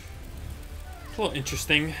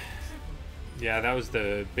interesting. Yeah, that was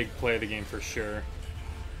the big play of the game for sure.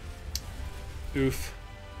 Oof.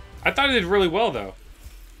 I thought I did really well though.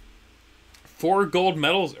 4 gold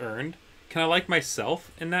medals earned. Can I like myself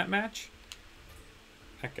in that match?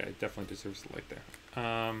 That guy definitely deserves a like there.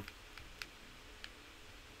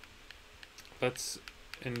 Let's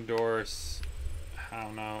endorse. I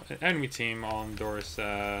don't know. Enemy team. I'll endorse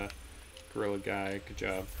Gorilla Guy. Good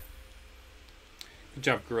job. Good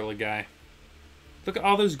job, Gorilla Guy. Look at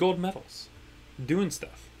all those gold medals. Doing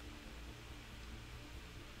stuff.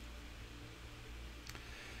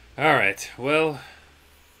 Alright, well,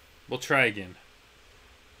 we'll try again.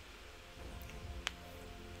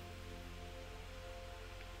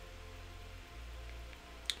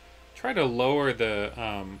 Try to lower the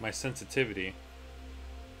my sensitivity.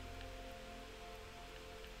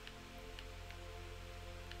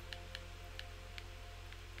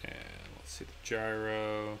 And let's see the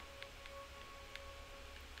gyro.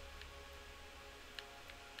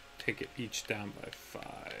 Take it each down by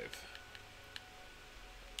 5.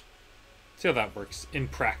 See how that works in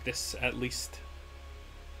practice, at least.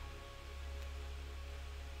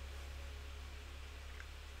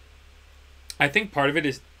 I think part of it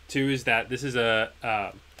is that this is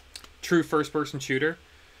a true first-person shooter,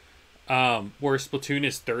 where Splatoon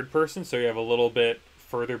is third-person, so you have a little bit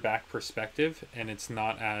further back perspective, and it's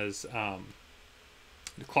not as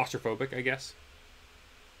claustrophobic, I guess.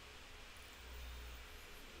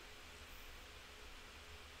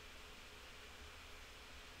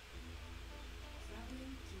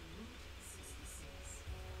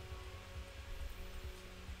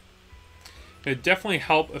 It'd definitely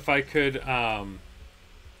help if I could.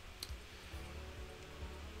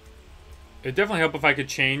 It'd definitely help if I could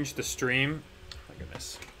change the stream. Oh my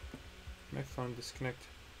goodness, my phone disconnect.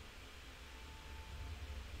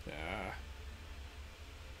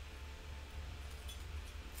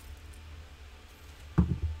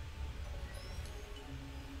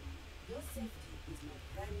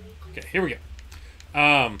 Okay, here we go.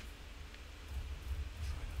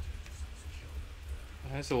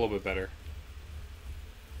 That's a little bit better.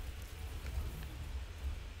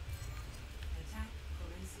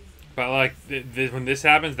 But like when this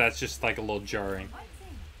happens, that's just like a little jarring.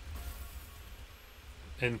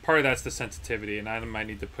 And part of that's the sensitivity, and I might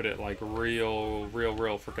need to put it like real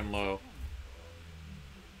freaking low.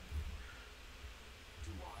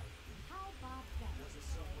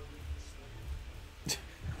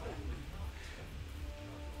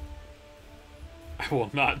 I will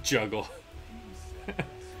not juggle.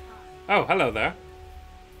 Oh, hello there.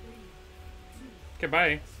 Okay,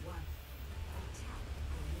 bye.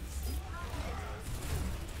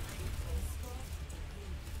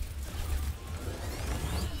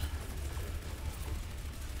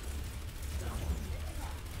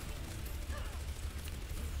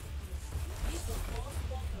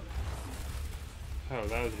 Oh,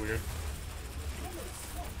 that was weird.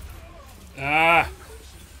 Ah!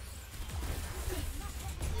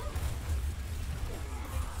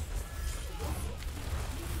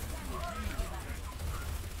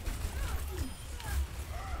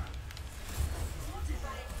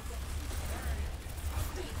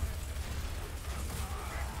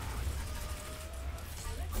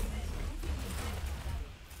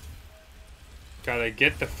 Gotta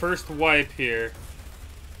get the first wipe here.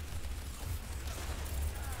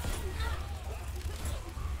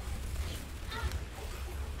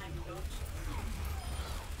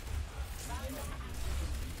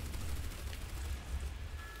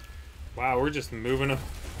 Wow, we're just moving them.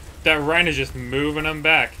 That Rhine is just moving them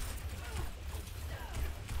back.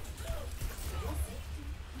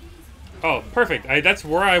 Oh, perfect. That's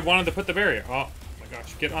where I wanted to put the barrier. Oh my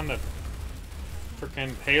gosh, get on the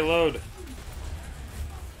freaking payload.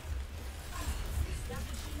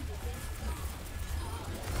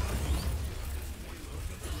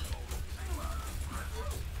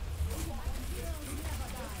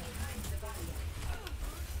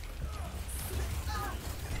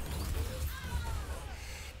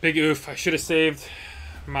 Big oof. I should have saved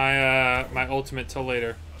my my ultimate till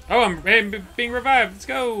later. Oh, I'm being revived. Let's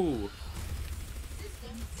go.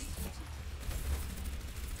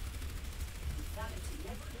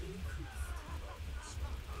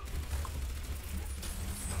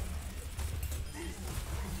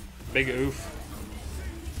 Big oof.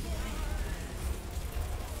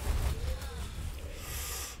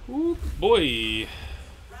 Ooh, boy.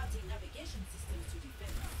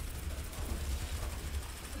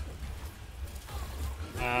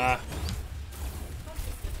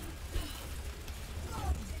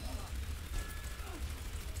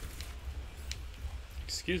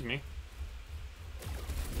 Excuse me.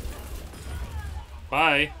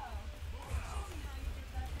 Bye.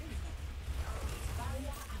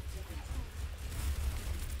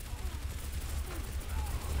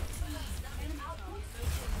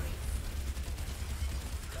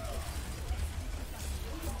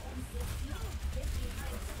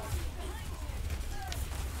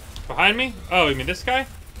 Behind me? Oh, you mean this guy?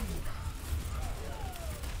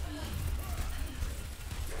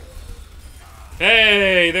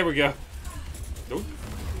 Hey, there we go. Nope.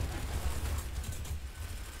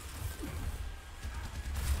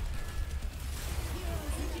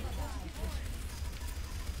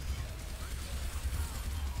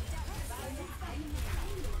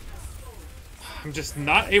 I'm just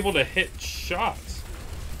not able to hit shots.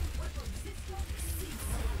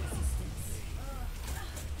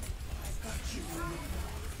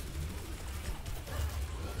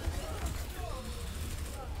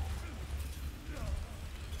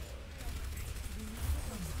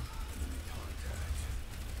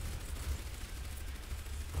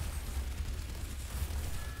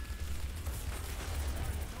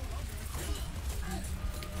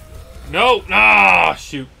 No! Ah,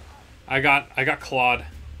 shoot. I got clawed.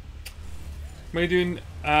 Am I doing?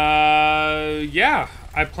 Yeah.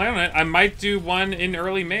 I plan on it. I might do one in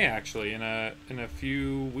early May, actually, in a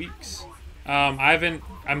few weeks.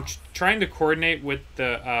 I'm trying to coordinate with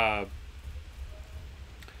the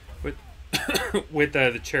with with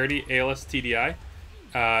the charity ALS TDI,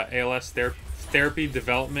 ALS Therapy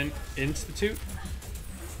Development Institute,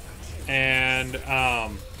 and I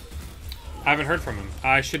haven't heard from him.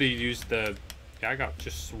 I should have used the. Yeah, I got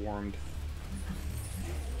just swarmed.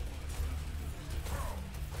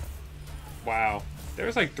 Wow.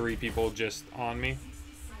 There's like 3 people just on me.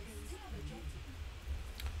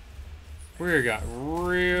 We got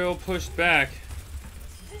real pushed back.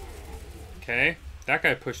 Okay. That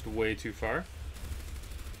guy pushed way too far.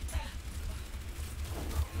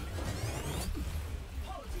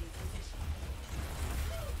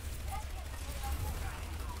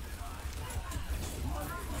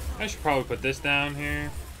 I should probably put this down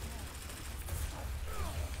here.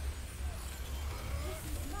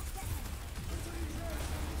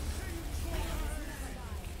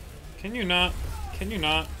 Can you not? Can you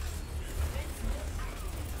not?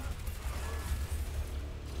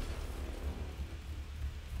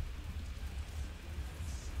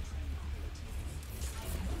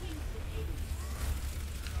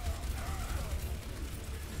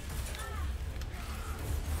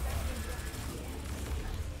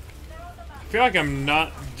 I feel like I'm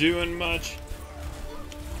not doing much.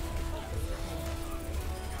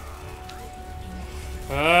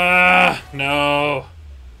 No.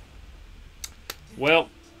 Well,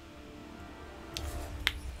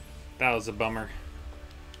 that was a bummer.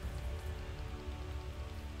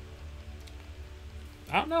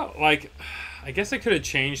 I don't know, like, I guess I could have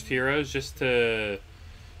changed heroes just to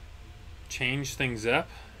change things up,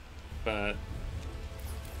 but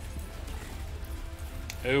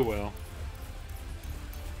oh well.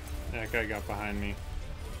 That guy got behind me.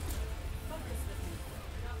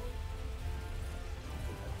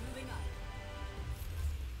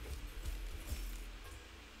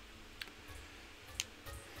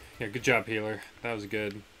 Yeah, good job, healer. That was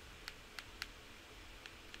good.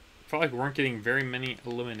 Felt like we weren't getting very many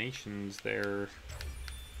eliminations there,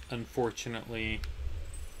 unfortunately.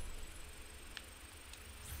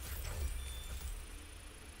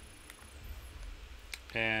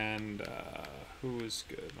 And who was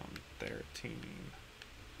good on their team?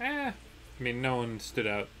 I mean, no one stood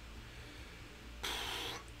out.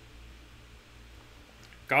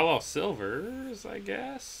 Got all silvers, I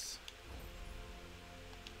guess.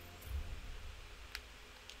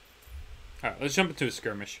 Alright, let's jump into a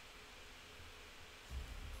skirmish.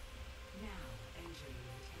 Now entering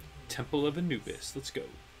the Temple of Anubis. Let's go.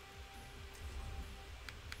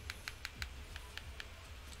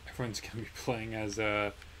 Everyone's gonna be playing as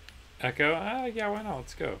Echo. Yeah, why not?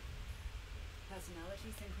 Let's go.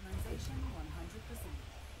 personality synchronization 100%.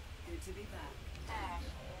 Good to be back.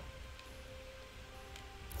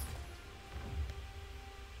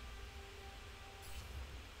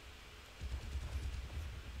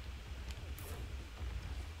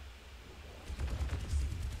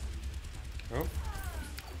 Oh.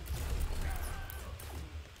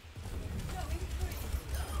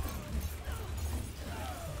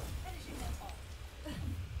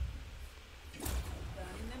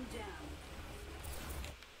 Burning them down.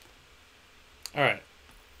 All right.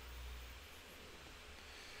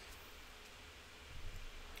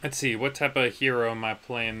 Let's see. What type of hero am I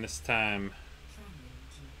playing this time?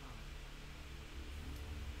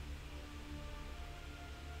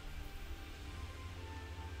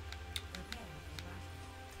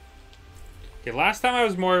 Okay, last time I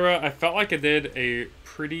was Moira, I felt like I did a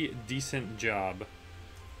pretty decent job.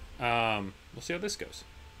 We'll see how this goes.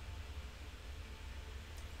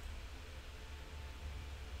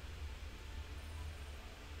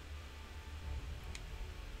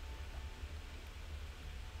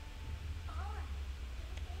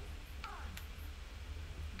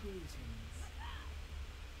 Greetings.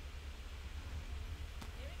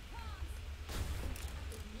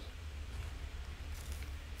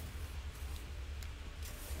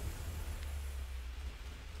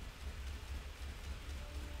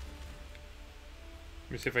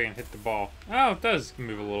 Let me see if I can hit the ball. Oh, it does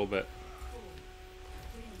move a little bit.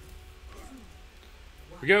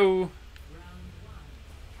 Here we go. Round 1.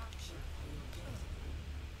 Capture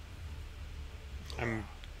the I'm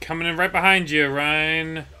coming in right behind you,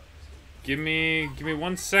 Ryan. Give me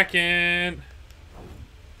 1 second. I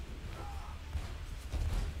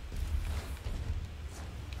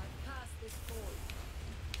passed this forward.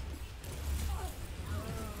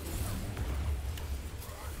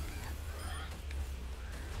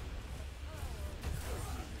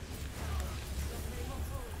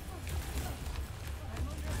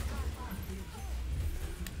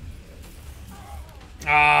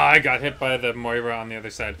 Ah, I got hit by the Moira on the other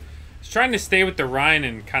side. I was trying to stay with the Ryan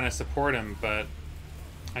and kind of support him, but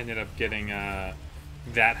I ended up getting that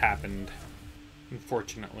happened,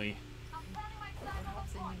 unfortunately.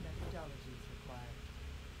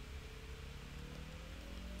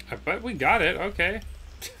 I bet we got it. Okay.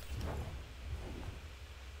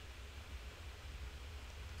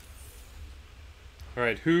 All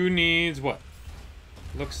right, who needs what?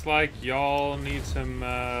 Looks like y'all need some.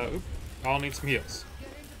 All need some heals.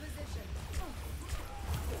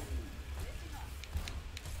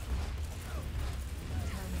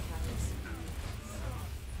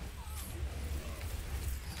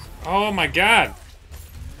 Oh my god!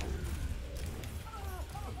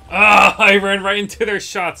 Ah, I ran right into their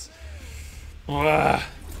shots. Ugh.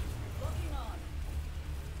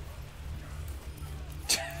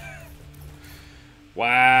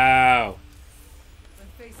 Wow. When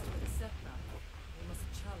faced with a setback, we must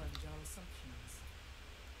challenge our assumptions.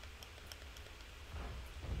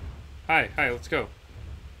 Hi, let's go.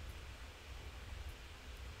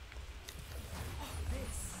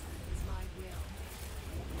 This is my will.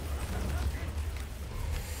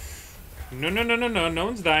 No. No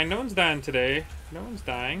one's dying. No one's dying today. No one's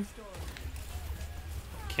dying.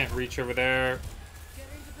 Can't reach over there. Get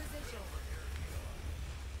into position.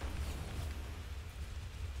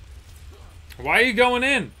 Why are you going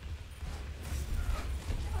in?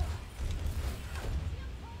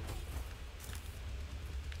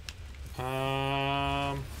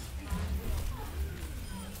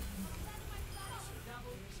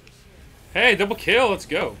 Hey, double kill. Let's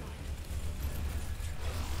go.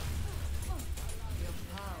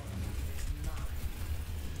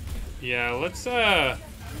 Yeah, let's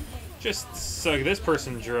just suck this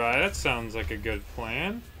person dry. That sounds like a good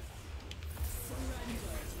plan.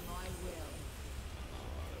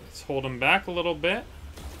 Let's hold him back a little bit.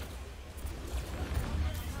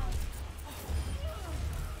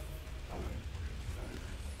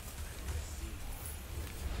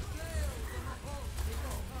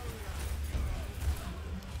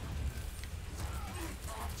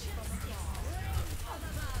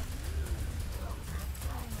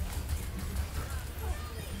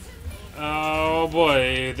 Oh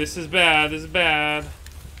boy, this is bad. This is bad.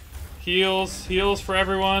 Heals, heals for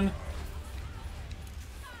everyone.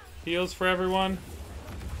 Heals for everyone.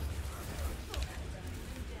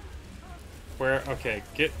 Where? Okay,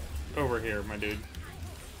 get over here, my dude.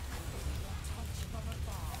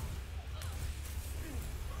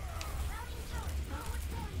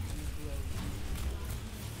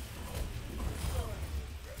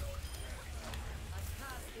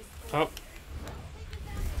 Oh.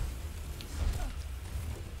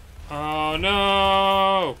 Oh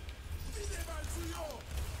no!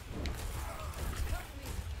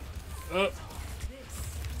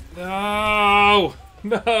 No!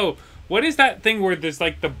 No! What is that thing where there's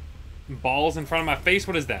like the balls in front of my face?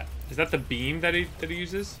 What is that? Is that the beam that he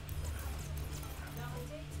uses?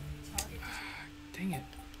 Dang it.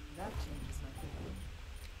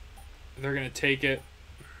 They're gonna take it.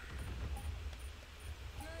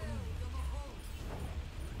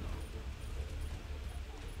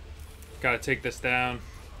 Gotta take this down.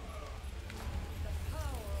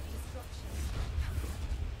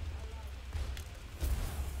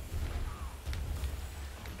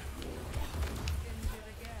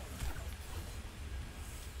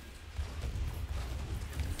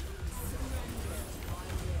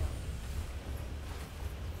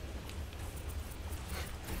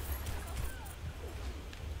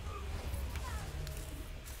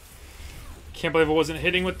 Can't believe I wasn't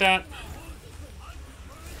hitting with that.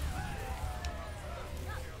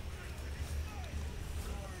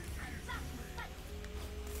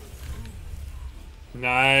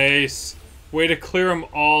 Nice. Way to clear them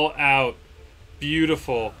all out.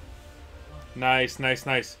 Beautiful. Nice, nice,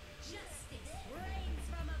 nice.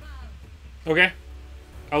 Okay.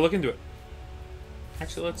 I'll look into it.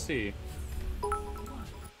 Actually, let's see.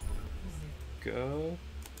 Go.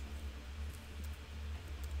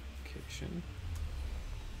 Location.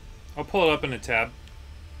 I'll pull it up in a tab.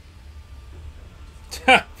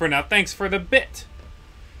 For now, thanks for the bit.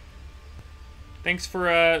 Thanks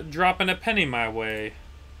for dropping a penny my way.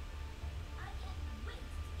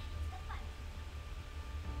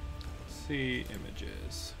 Let's see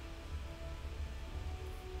images.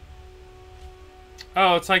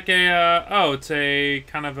 Oh, it's like a it's a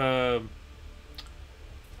kind of a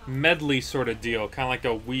medley sort of deal, kind of like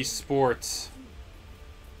a Wii Sports.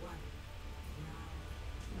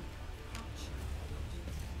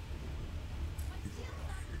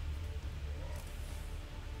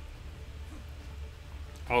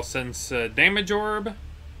 I'll sense damage orb.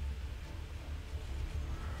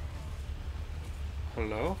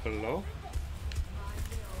 Hello, hello.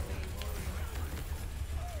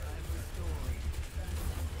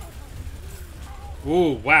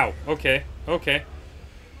 Ooh, wow. Okay, okay.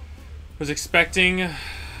 Was expecting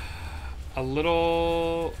a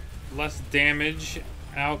little less damage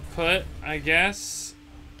output, I guess.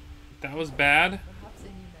 That was bad.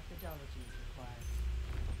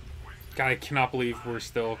 God, I cannot believe we're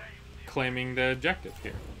still claiming the objective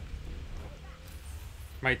here.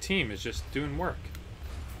 My team is just doing work.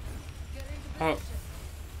 Oh.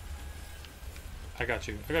 I got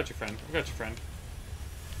you. I got you, friend. I got you, friend.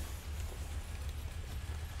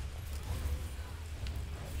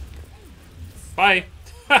 Bye.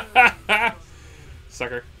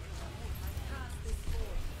 Sucker.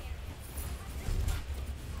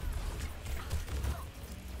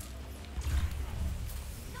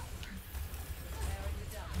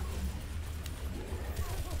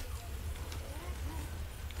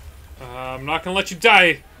 I'm not gonna let you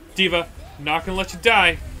die, Diva. I'm not gonna let you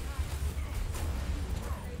die.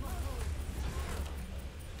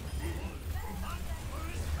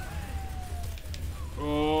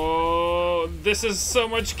 Oh, this is so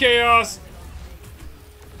much chaos.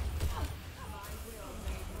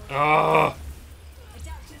 Oh.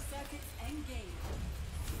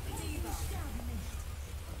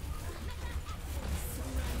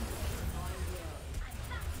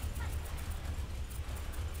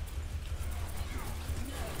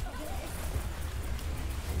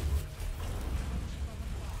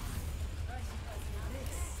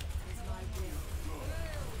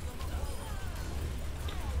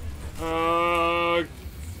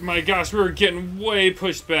 My gosh, we were getting way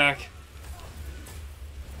pushed back.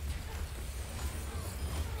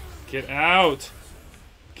 Get out.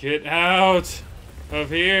 Get out of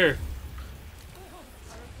here.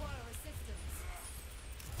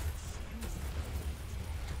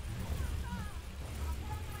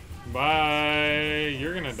 Bye.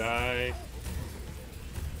 You're gonna die.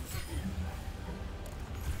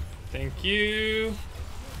 Thank you.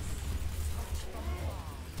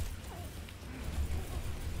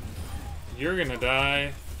 You're gonna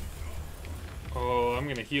die. Oh, I'm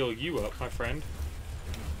gonna heal you up, my friend.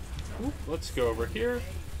 Oop, let's go over here.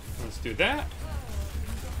 Let's do that.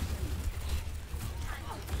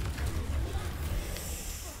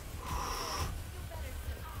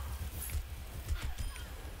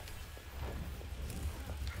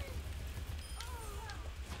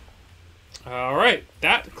 Alright,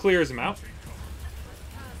 that clears him out.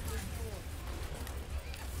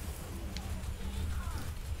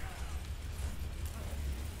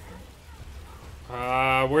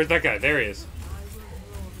 Where's that guy? There he is.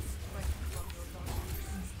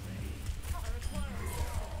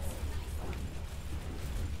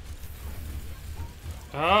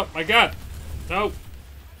 Oh my god. No.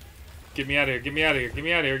 Get me out of here. Get me out of here. Get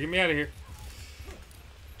me out of here. Get me out of here.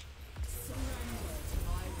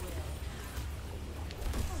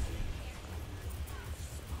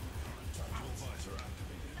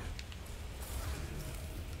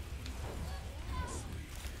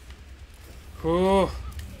 Oh.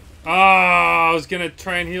 Ah, I was gonna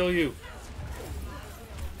try and heal you.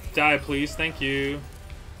 Die, please. Thank you.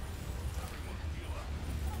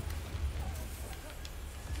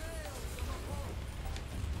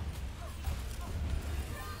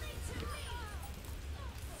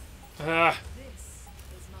 Ah.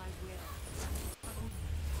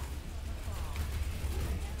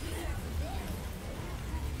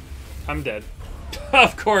 I'm dead.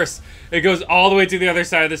 Of course. It goes all the way to the other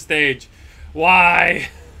side of the stage. Why?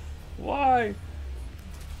 Why?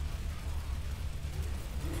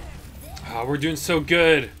 Oh, we're doing so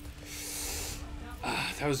good.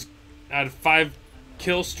 That was at a 5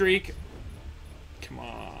 kill streak. Come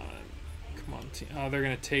on. Come on, team. Oh, they're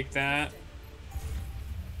going to take that.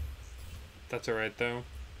 That's alright, though.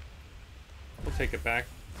 We'll take it back.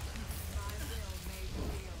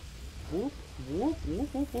 Whoop, whoop,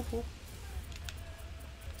 whoop, whoop, whoop, whoop.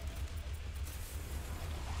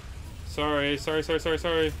 Sorry.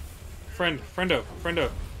 Friendo.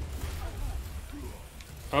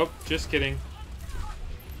 Oh, just kidding.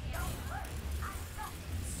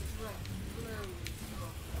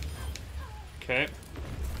 Okay.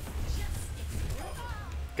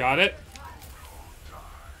 Got it.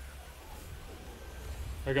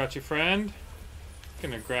 I got you, friend.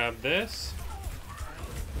 Gonna grab this.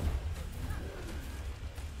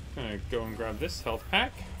 Gonna go and grab this health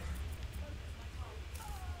pack.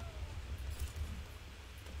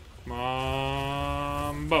 Come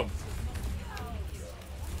on, boom.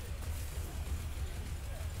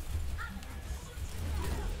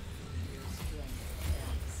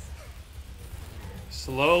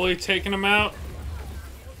 Slowly taking him out.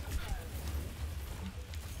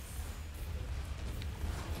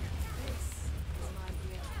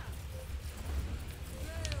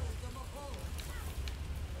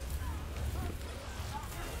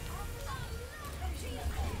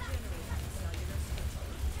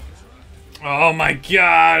 Oh my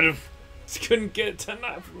god! Couldn't get to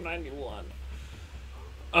 9 from 91.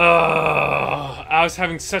 Oh, I was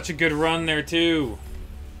having such a good run there too.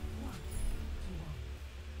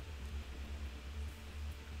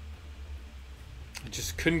 I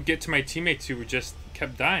just couldn't get to my teammates who just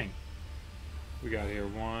kept dying. We got here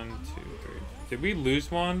 1, 2, 3. Did we lose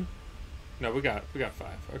one? No, we got 5.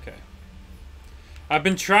 Okay. I've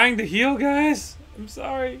been trying to heal, guys. I'm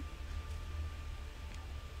sorry.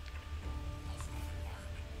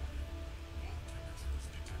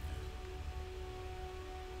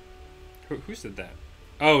 Who said that?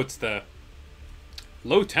 Oh, it's the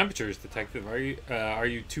low temperatures detective. Are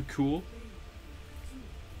you too cool?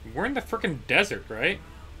 We're in the frickin' desert, right?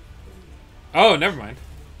 Oh, never mind.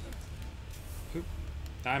 Oop.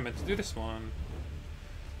 I meant to do this one.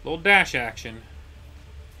 Little dash action.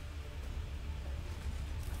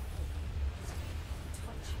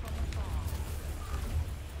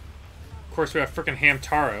 Of course, we have frickin'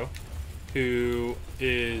 Hamtaro, who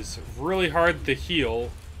is really hard to heal.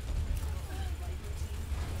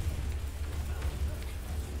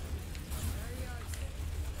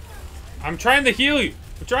 I'm trying to heal you.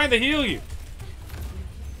 I'm trying to heal you.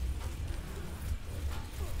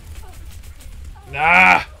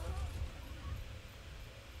 Nah.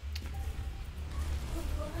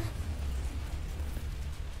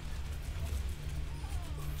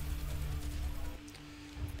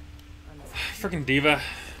 Freaking diva.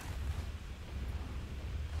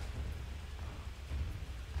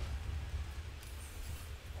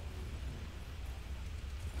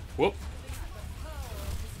 Whoop.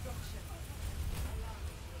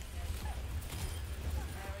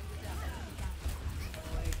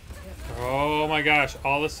 Oh my gosh,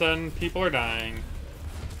 all of a sudden people are dying.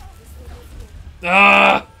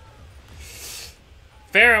 Ah!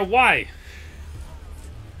 Farrah, why?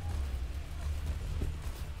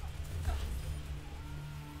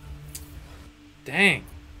 Dang.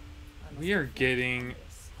 We are getting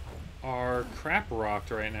our crap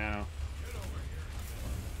rocked right now.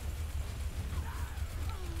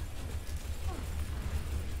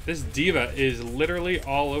 This diva is literally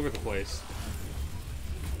all over the place.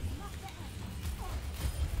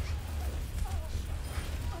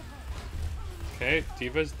 Okay,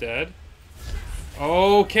 diva's dead.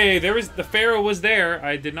 Okay, there was the Pharaoh was there.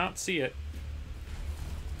 I did not see it.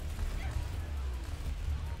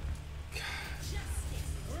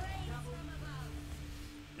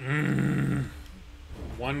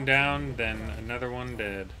 One down, then another one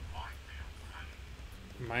dead.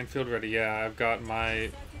 Minefield ready. Yeah, I've got my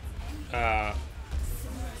oh,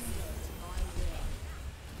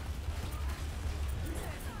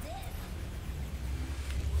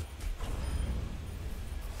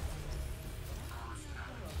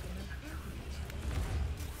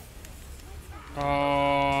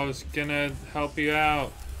 I was gonna help you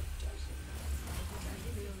out.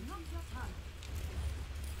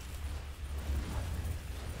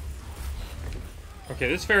 Okay,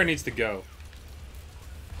 this Pharaoh needs to go.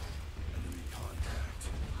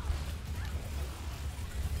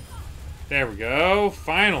 There we go.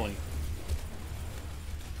 Finally.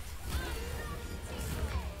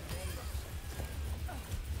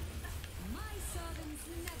 My servants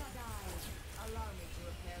never die. Allow me to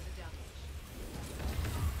repair the damage.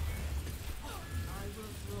 I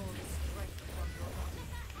will draw the strength from your body.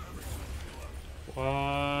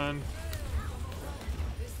 One.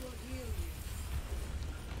 This will heal you.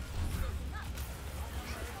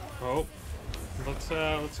 Oh.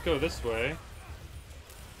 Let's go this way.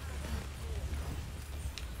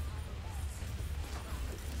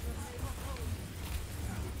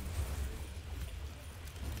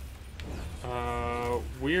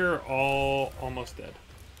 We're all almost dead.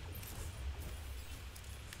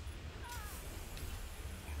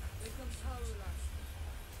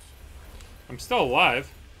 I'm still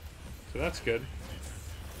alive, so that's good.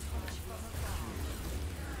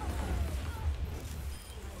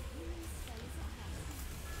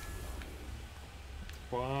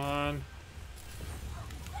 One.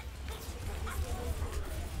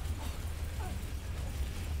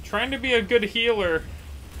 Trying to be a good healer.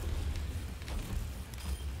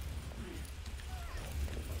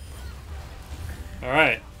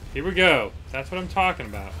 Alright, here we go. That's what I'm talking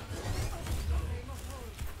about.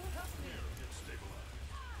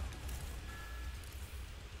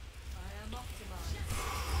 I am optimized.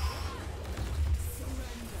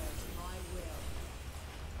 Surrender to my will.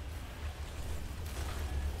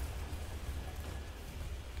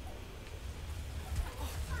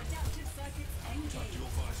 Adaptive circuits engaged.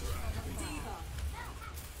 Diva.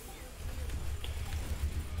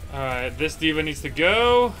 Alright, this diva needs to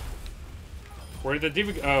go. Where did the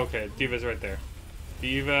diva go? Oh, okay. Diva's right there.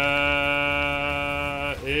 Diva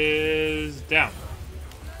is down.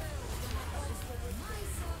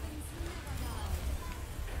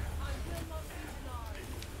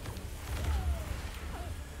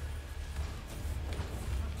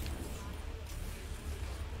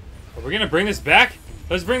 Are we gonna bring this back?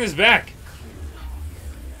 Let's bring this back.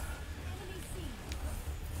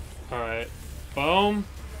 Alright. Boom.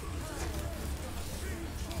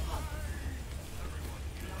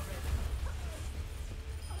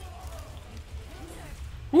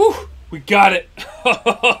 Woo! We got it!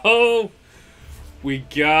 We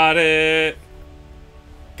got it!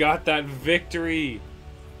 Got that victory!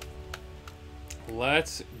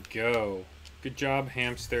 Let's go. Good job,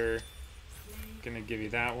 hamster. Gonna give you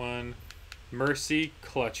that one. Mercy,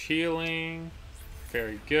 clutch healing.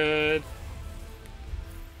 Very good.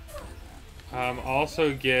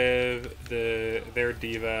 Also give their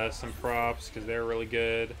diva some props because they're really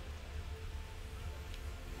good.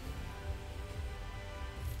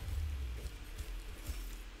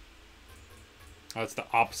 Oh, it's the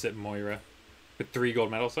opposite Moira. With 3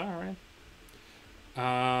 gold medals. Alright.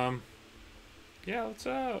 Yeah, let's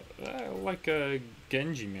like a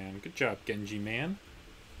Genji man. Good job, Genji man.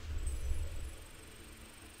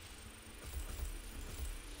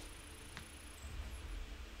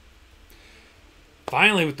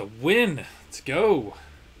 Finally with the win. Let's go.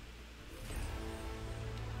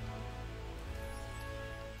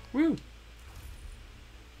 Woo.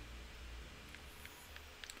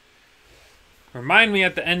 Remind me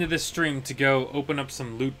at the end of this stream to go open up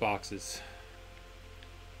some loot boxes.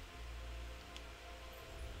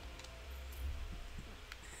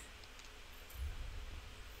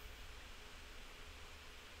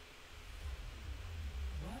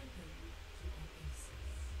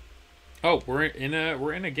 Oh, we're in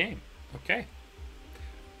a game. Okay.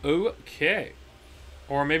 Okay.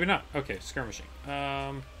 Or maybe not. Okay, skirmishing.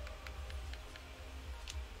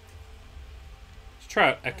 try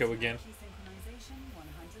out Echo again. Personality synchronization 100%.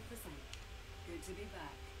 Good to be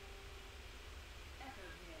back. Echo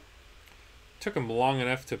here. Took him long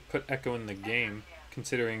enough to put Echo in the game,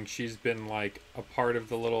 considering she's been like a part of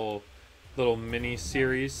the little mini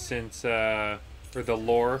series since or the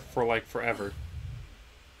lore for like forever.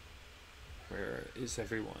 Where is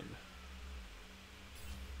everyone?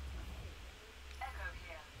 Echo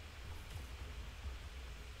here.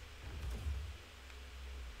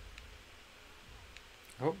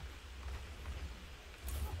 Oh,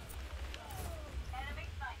 Enemy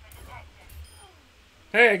sniper detected.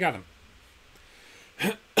 hey, I got him.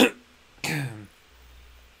 Welcome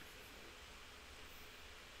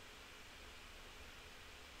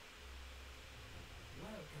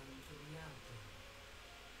to reality.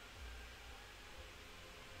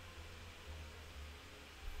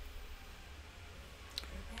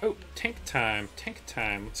 Oh, tank time, tank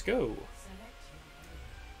time. Let's go. Select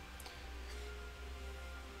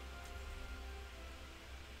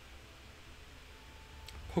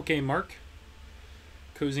your hero. Pokemark.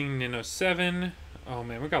 Cozine in 07. Oh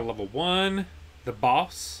man, we got level 1. The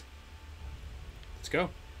boss. Let's go.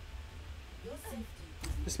 Your safety.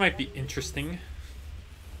 This might be interesting.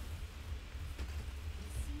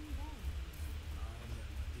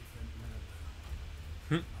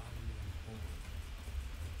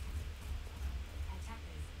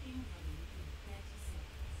 Attackers incoming in 30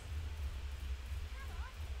 seconds.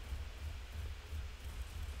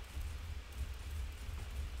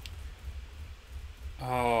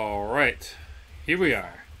 All right, here we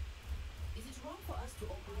are. Is it wrong for us to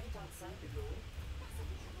operate outside the door? That's a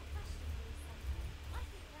reasonable question, Lisa. I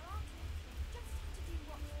think there are times when you just have to do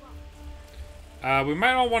what's right. We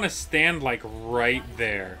might all want to stand like right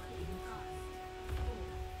there.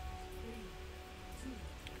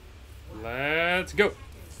 Let's go.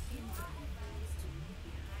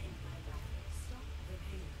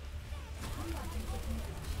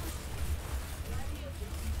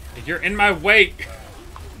 You're in my way,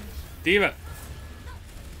 Diva.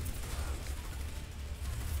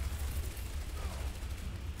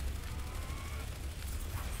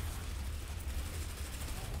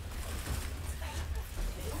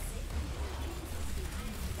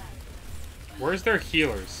 Where's their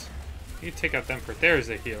healers? You need to take out them first. There's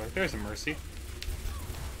a healer. There's a Mercy.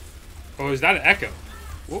 Oh, is that an Echo?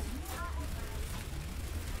 Whoop.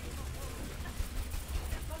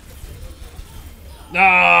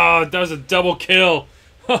 Ah, that was a double kill.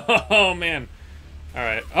 Oh, man. All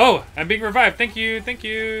right. Oh, I'm being revived. Thank you. Thank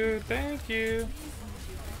you. Thank you.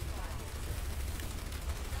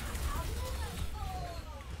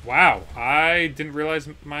 Wow. I didn't realize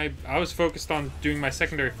my... I was focused on doing my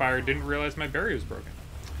secondary fire. Didn't realize my barrier was broken.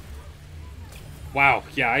 Wow.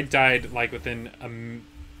 Yeah, I died like within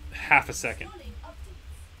half a second.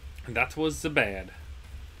 And that was bad.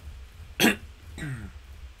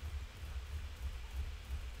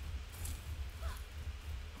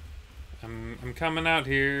 I'm coming out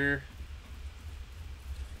here.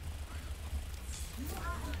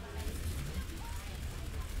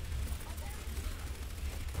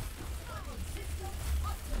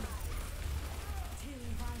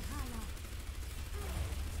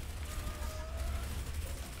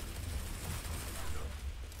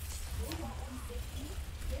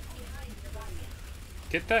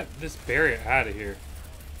 Get this barrier out of here.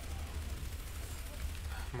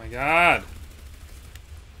 Oh my god.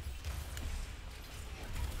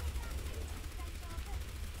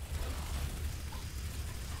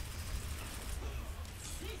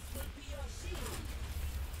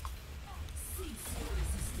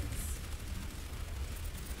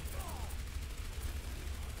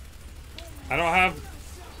 I don't have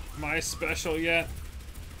my special yet.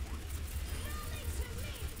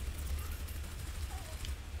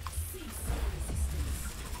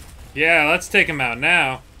 Yeah, let's take him out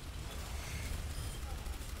now.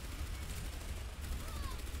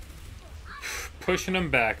 Pushing him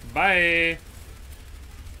back. Bye.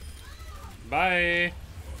 Bye.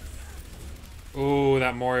 Ooh,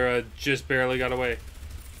 that Moira just barely got away.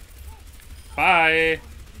 Bye.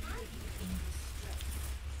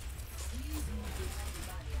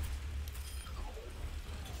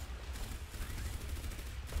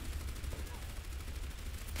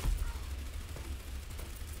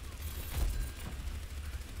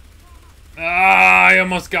 Ah, I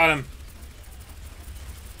almost got him.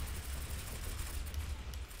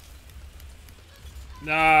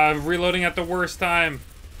 Ah, reloading at the worst time.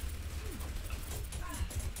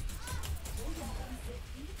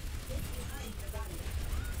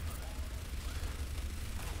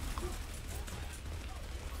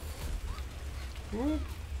 Whoop.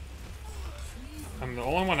 I'm the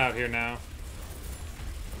only one out here now.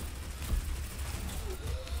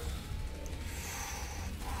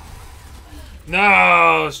 No,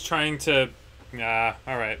 I was trying to...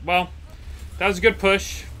 alright. Well, that was a good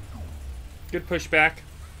push. Good pushback.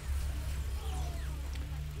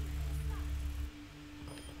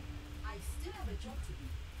 I still have a job to do.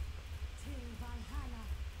 To Valhalla.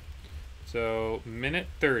 So, minute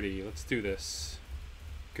 30. Let's do this.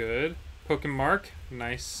 Good. Poke and mark.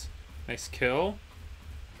 Nice. Nice kill.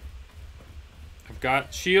 I've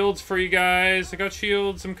got shields for you guys. I got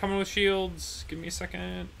shields. I'm coming with shields. Give me a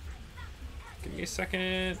second. Give me a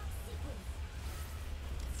second.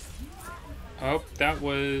 Oh, that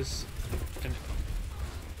was an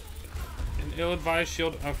ill-advised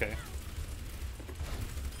shield. Okay.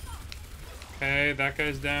 Okay, that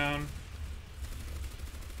guy's down.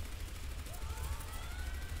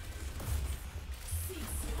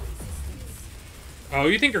 Oh,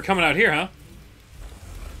 you think you're coming out here, huh?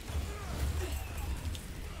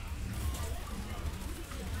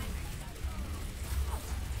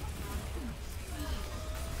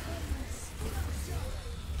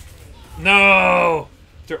 No!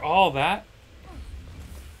 They're all that?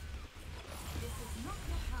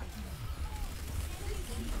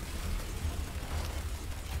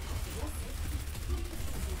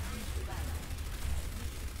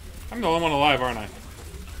 I'm the only one alive, aren't I?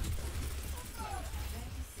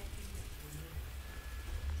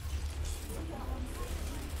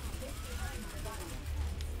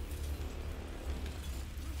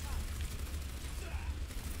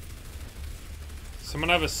 Someone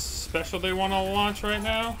have a special they want to launch right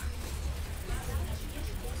now?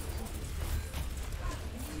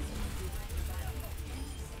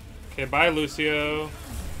 Okay, bye, Lucio.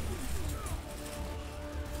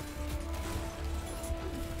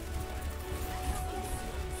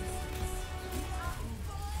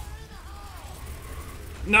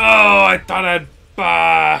 No, I thought I'd...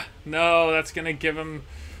 no, that's gonna give him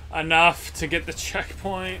enough to get the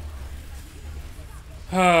checkpoint.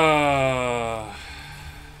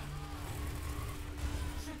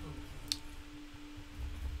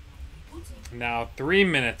 Now 3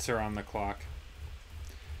 minutes are on the clock.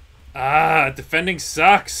 Defending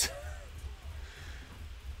sucks.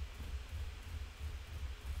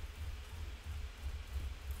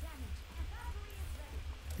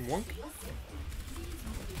 Wonk.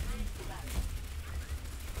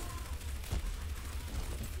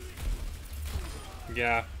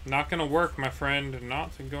 Yeah, not gonna work, my friend.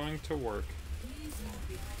 Not going to work.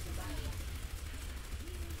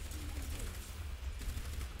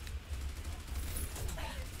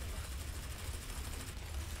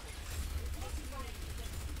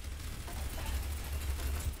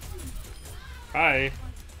 Hi.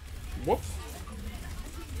 Whoop.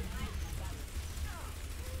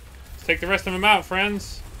 Let's take the rest of them out,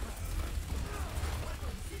 friends.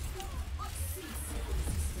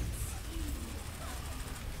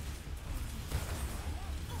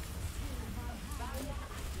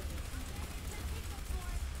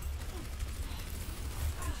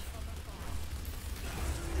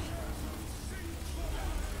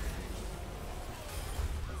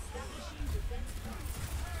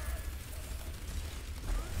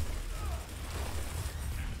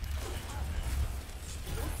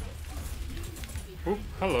 Oop,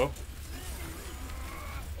 hello.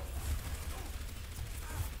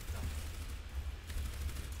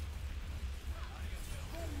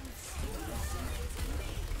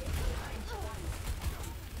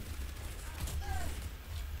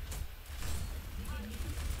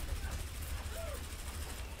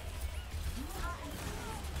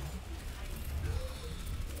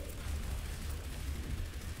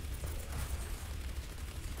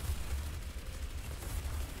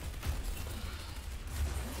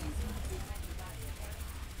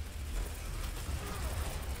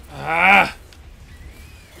 Ah!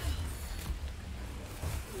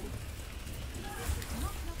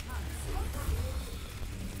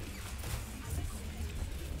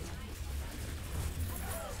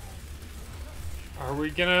 Are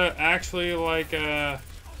we gonna actually, like, God,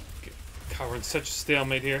 we're in such a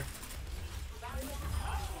stalemate here.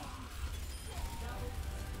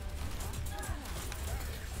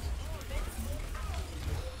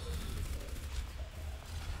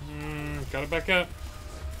 Gotta back up.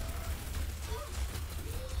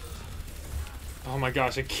 Oh my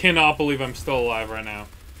gosh, I cannot believe I'm still alive right now.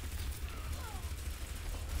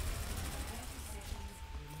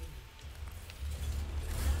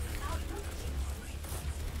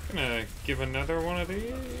 Gonna give another one of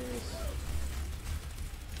these.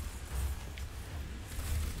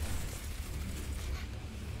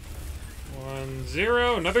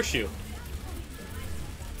 1-0, another shield.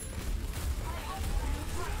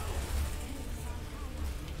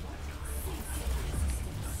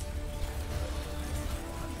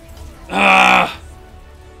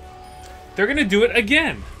 They're gonna do it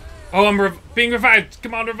again. Oh, I'm being revived.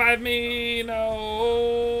 Come on, revive me.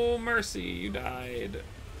 No. Mercy, you died.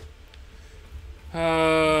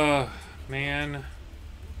 Man.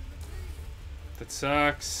 That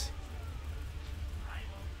sucks.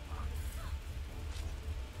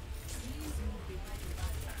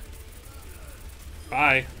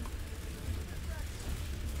 Bye.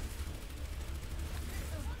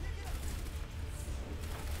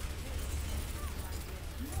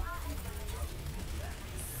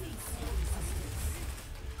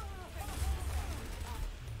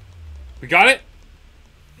 We got it?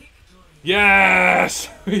 Yes!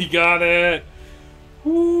 We got it!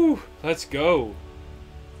 Woo! Let's go.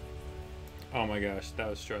 Oh my gosh, that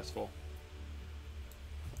was stressful.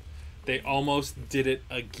 They almost did it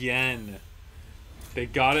again. They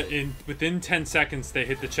got it in within 10 seconds. They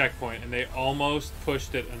hit the checkpoint and they almost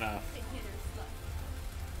pushed it enough.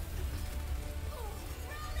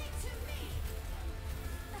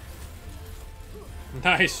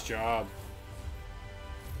 Nice job.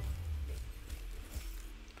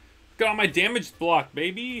 Got my damage block,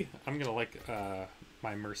 baby. I'm gonna like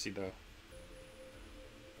my mercy though.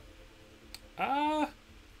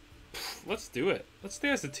 Let's do it. Let's stay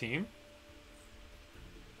as a team.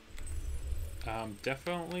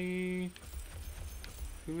 Definitely.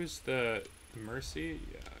 Who is the mercy?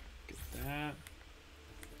 Yeah, get that.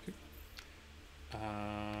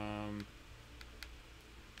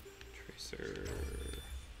 Tracer.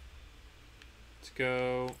 Let's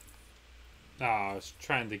go. Oh, I was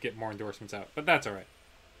trying to get more endorsements out, but that's all right.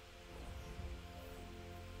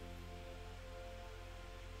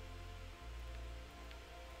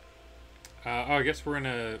 Oh, I guess we're in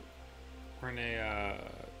a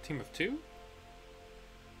team of 2.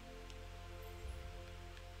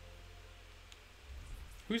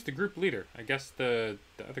 Who's the group leader? I guess the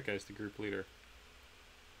other guy's the group leader.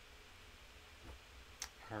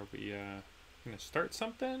 Are we gonna start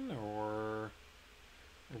something or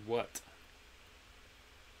what?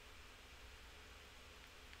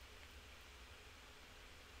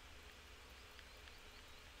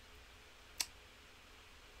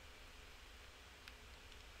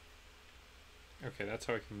 Okay, that's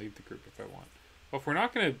how I can leave the group if I want. Well, if we're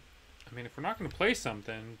not gonna, if we're not gonna play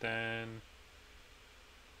something, then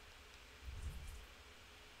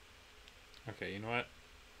okay, you know what?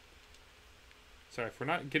 Sorry, if we're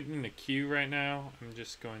not getting in a queue right now, I'm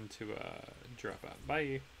just going to drop out.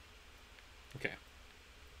 Bye. Okay.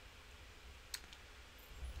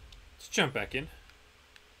 Let's jump back in.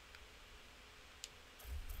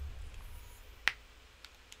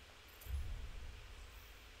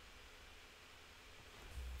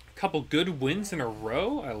 Couple good wins in a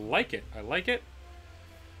row. I like it. I like it.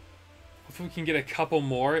 Hopefully we can get a couple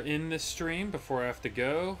more in this stream before I have to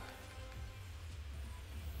go.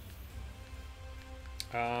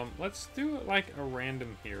 Let's do like a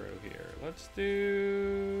random hero here. Let's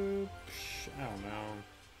do... I don't know.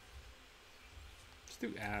 Let's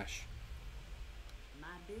do Ash. My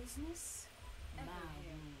business, my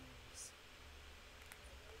rules.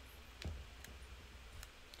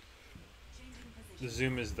 The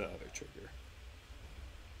zoom is the other trigger.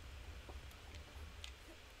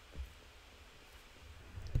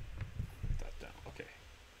 Put that down. Okay.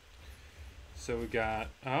 So we got...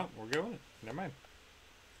 Oh, we're going. Never mind.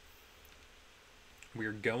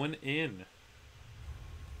 We're going in.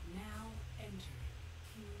 Now enter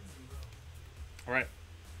King's Row. All right.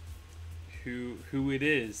 Who it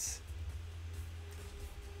is?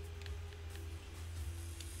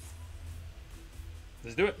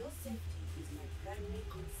 Let's do it. Your safety is my primary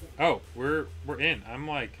concern. Oh, we're in. I'm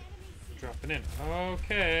like dropping in.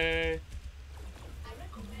 Okay. I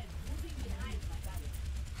recommend moving behind my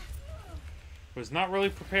barrier. Was not really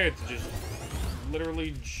prepared to just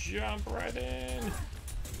literally jump right in.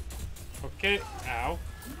 Okay. Ow.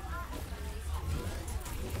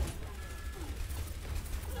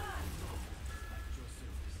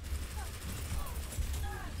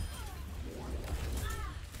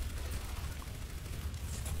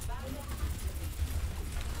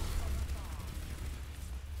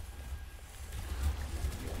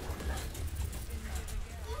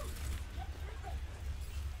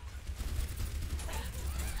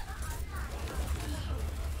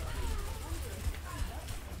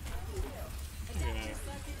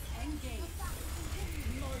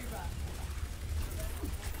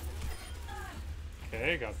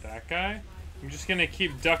 Okay, got that guy. I'm just gonna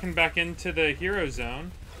keep ducking back into the hero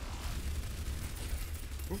zone.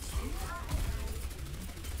 Oops.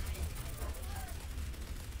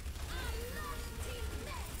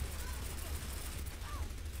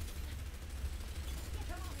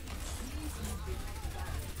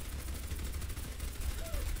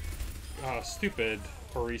 Oh, stupid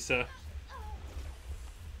Orisa.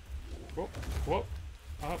 Whoop, whoop.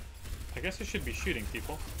 Oh, I guess I should be shooting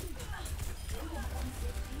people.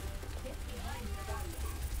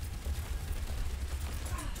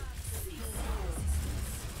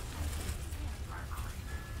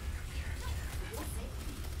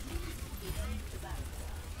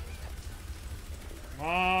 Come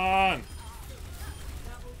on!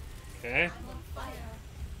 Okay.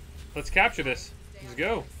 Let's capture this. Let's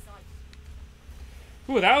go.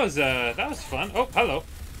 Ooh, that was fun. Oh, hello.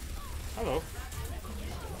 Hello.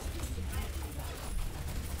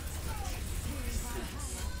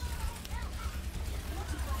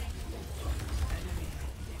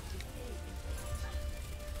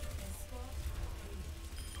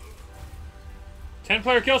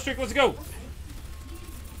 Ten-player kill streak. Let's go.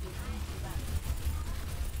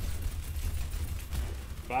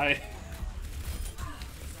 Bye.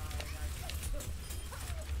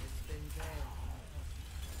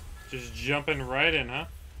 Just jumping right in, huh?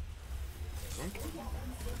 Okay.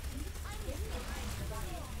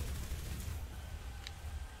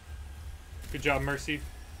 Good job, Mercy.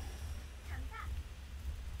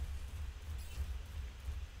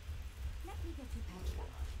 Let me get you patched up.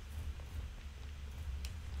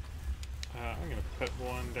 I'm gonna put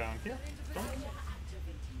one down here. Don't.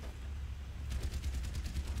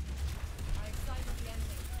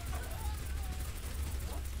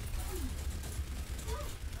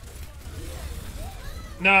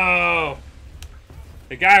 No!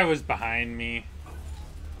 The guy was behind me.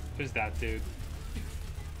 Who's that dude?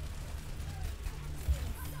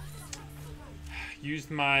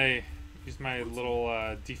 Used my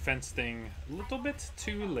little defense thing a little bit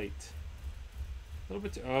too late. A little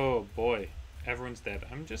bit too, oh boy. Everyone's dead.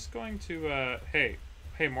 I'm just going to hey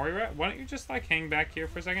Moira, why don't you just like hang back here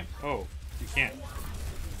for a second? Oh, you can't.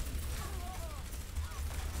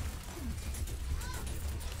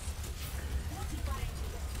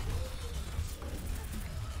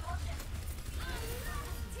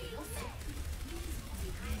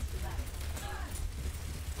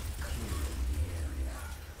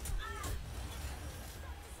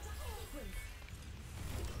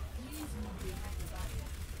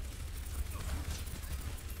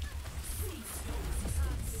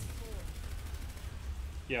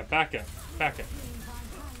 Yeah, back up. Back up.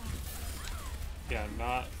 Yeah,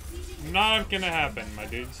 not gonna happen, my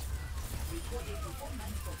dudes.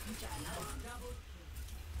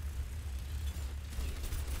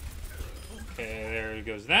 Okay, there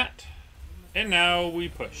goes that. And now we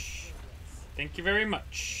push. Thank you very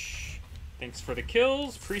much. Thanks for the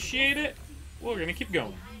kills. Appreciate it. We're gonna keep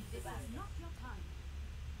going.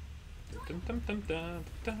 Dun, dun, dun, dun,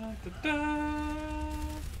 dun, dun, dun.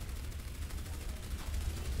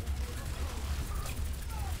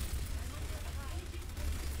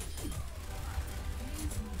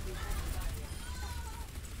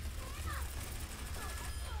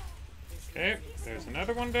 Okay, there's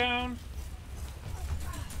another one down.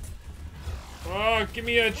 Oh, give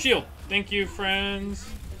me a shield. Thank you, friends.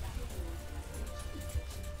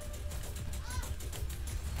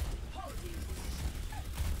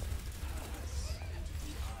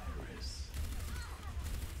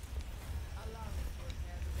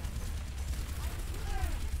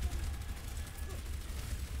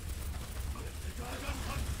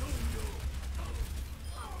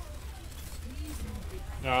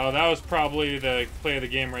 Oh, that was probably the play of the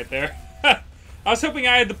game right there. I was hoping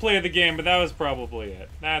I had the play of the game, but that was probably it.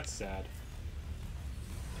 That's sad.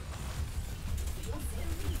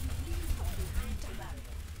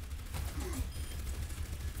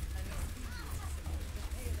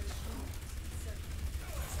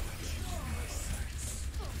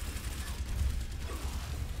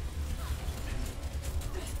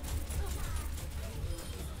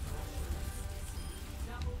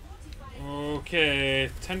 Okay,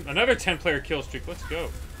 another 10-player kill streak. Let's go.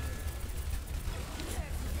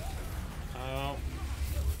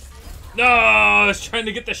 No, I was trying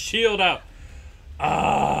to get the shield out.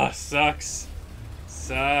 Ah, sucks.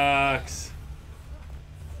 Sucks.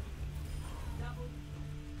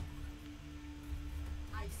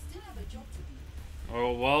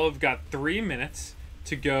 Oh, well, we've got 3 minutes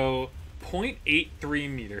to go 0.83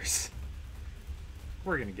 meters.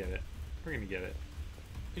 We're gonna get it. We're gonna get it.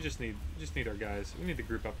 We just need our guys. We need to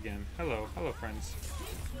group up again. Hello, friends.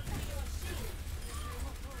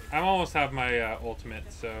 I almost have my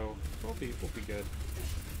ultimate, so we'll be good.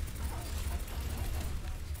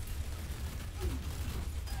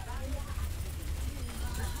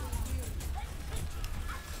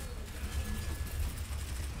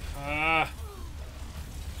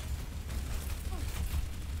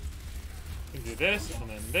 Do this, and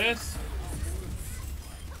then this.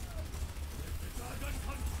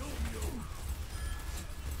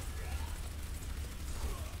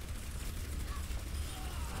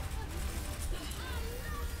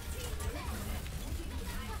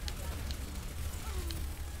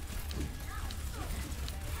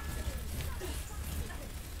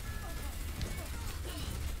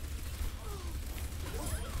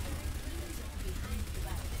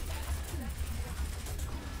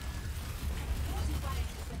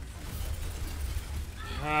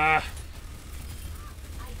 Ah.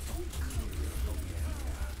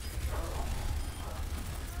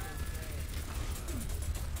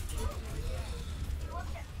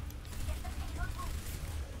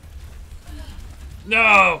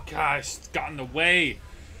 No, guys, got in the way.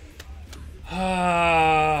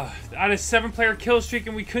 Out of 7-player kill streak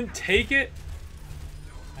and we couldn't take it.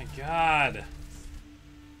 My God.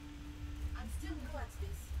 I'm still new at this.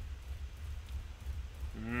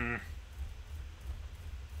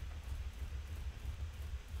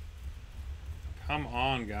 Come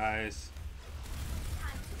on, guys.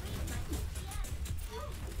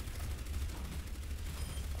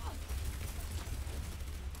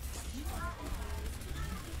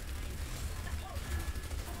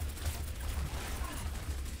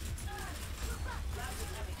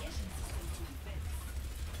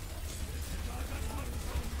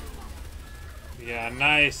 Yeah,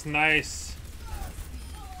 nice, nice.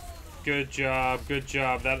 Good job, good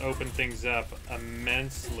job. That opened things up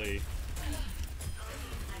immensely.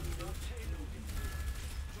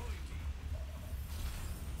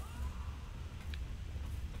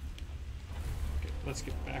 Okay, let's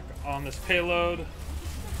get back on this payload.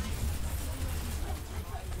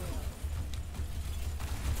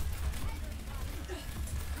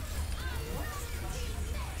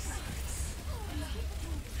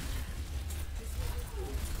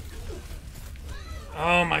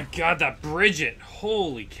 Oh my God, that Bridget!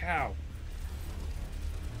 Holy cow!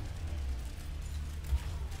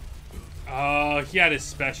 Oh, he had his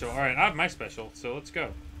special. All right, I have my special, so let's go.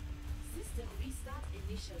 System restart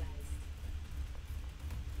initialized.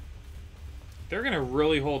 They're gonna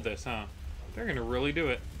really hold this, huh? They're gonna really do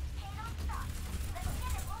it.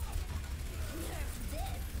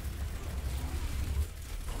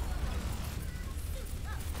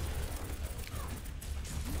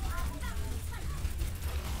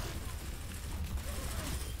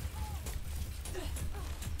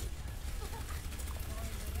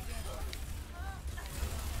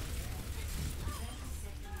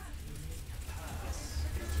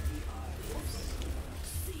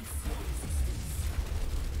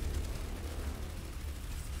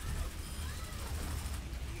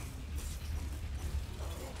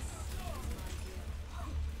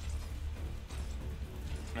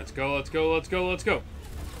 Let's go, let's go, let's go, let's go.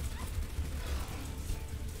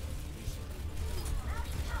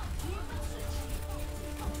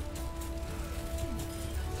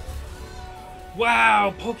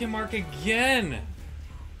 Wow, Pokemark again.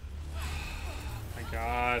 My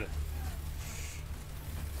God.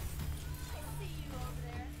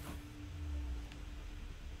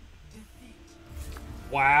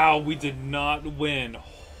 Wow, we did not win.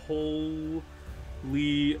 Holy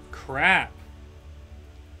crap.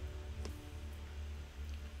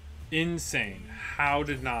 Insane. How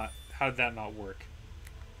did that not work?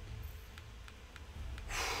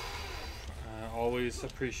 I always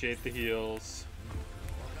appreciate the heals.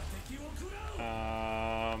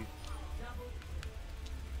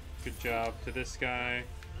 Good job to this guy.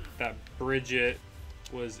 That Bridget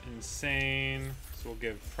was insane, so we'll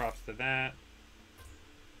give props to that.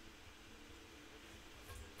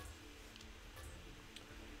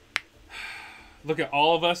 Look at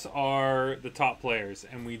all of us are the top players,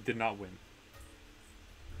 and we did not win.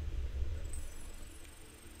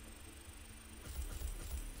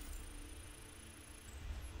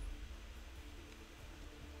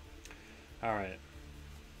 All right.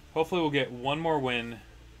 Hopefully, we'll get one more win,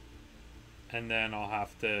 and then I'll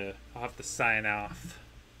have to sign off.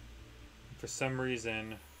 For some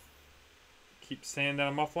reason, keep saying that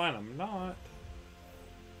I'm offline. I'm not.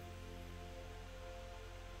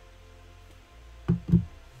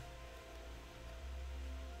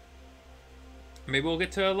 Maybe we'll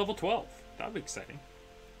get to level 12. That'd be exciting.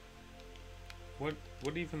 What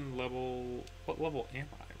level am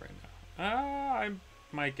I right now? I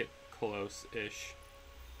might get close-ish.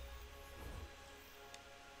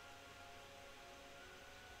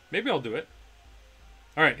 Maybe I'll do it.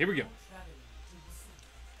 All right, here we go.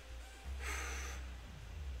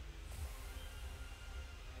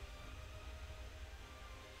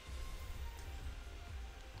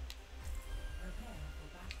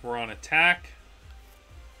 We're on attack.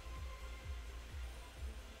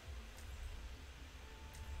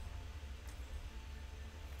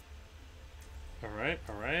 Alright,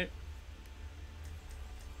 alright.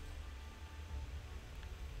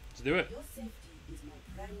 Let's do it. Your safety is my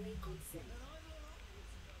primary concern.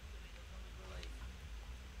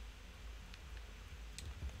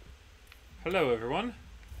 Hello, everyone.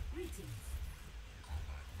 Greetings.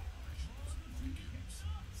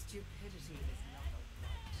 Stupidity is not a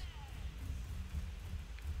right.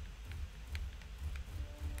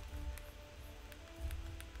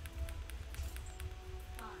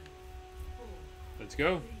 Five, four, Let's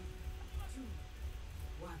go. 3, 2,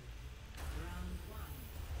 1. Round 1.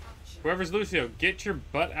 Capture. Whoever's Lucio, get your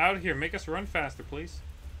butt out of here. Make us run faster, please.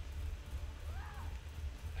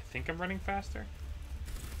 I think I'm running faster.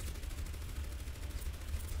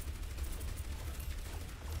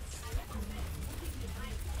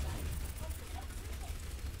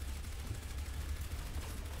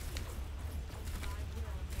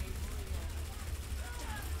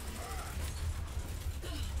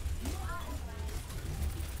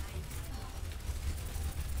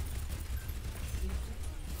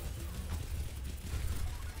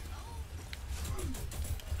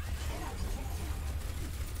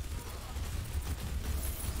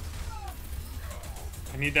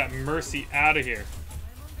 I need that Mercy out of here.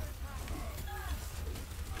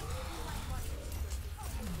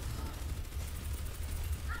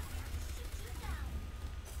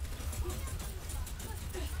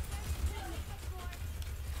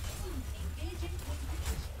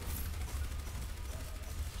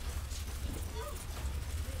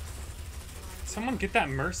 Someone get that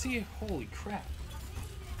Mercy? Holy crap.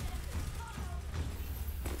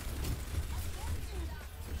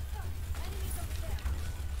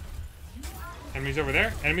 Enemies over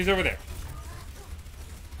there. Enemies over there.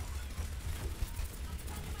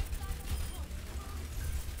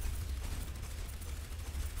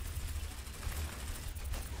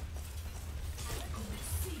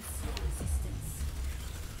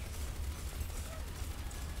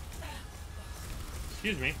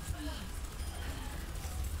 Excuse me.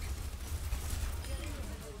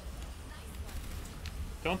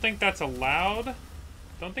 Don't think that's allowed.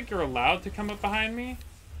 Don't think you're allowed to come up behind me.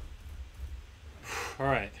 All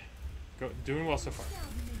right, doing well so far.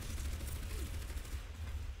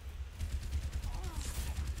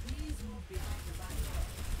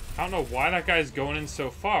 I don't know why that guy's going in so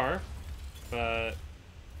far, but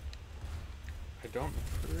I don't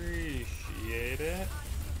appreciate it.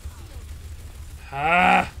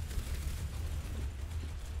 Ah!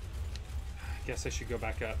 I guess I should go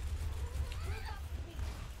back up.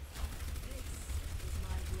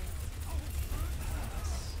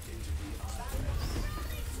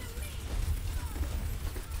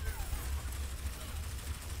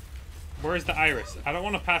 Where's the iris? I don't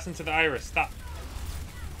want to pass into the iris. Stop.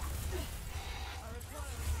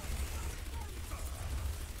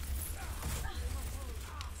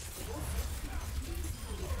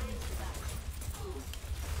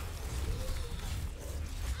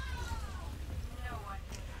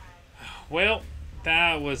 Well,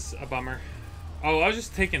 that was a bummer. Oh, I was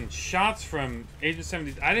just taking shots from Agent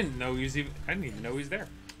 70. I didn't know he was even. I didn't even know he was there.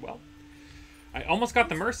 Well, I almost got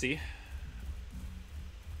the Mercy.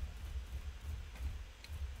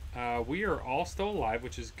 We are all still alive,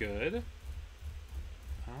 which is good.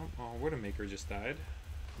 Oh, Widowmaker just died.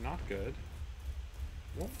 Not good.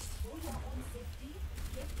 What? For your own safety,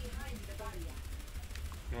 get behind the barrier.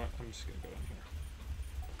 You know what? I'm just gonna go down here.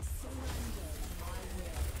 Surrender my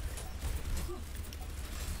will.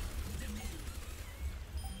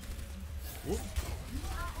 Whoop.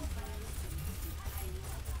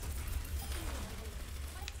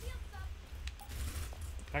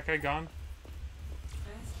 That guy gone?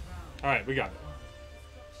 Alright, we got it.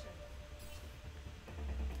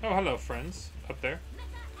 Oh, hello, friends. Up there.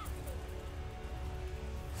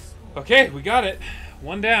 Okay, we got it.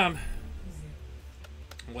 One down.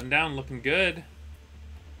 One down, looking good.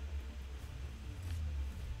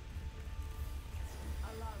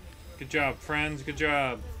 Good job, friends. Good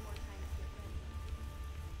job.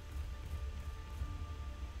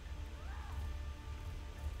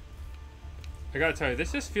 I gotta tell you,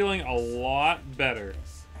 this is feeling a lot better.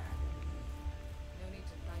 No need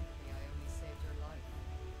to thank me, I only saved your life.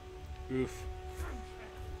 Oof.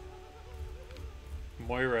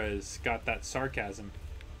 Moira has got that sarcasm.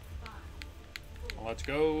 Let's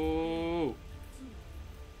go.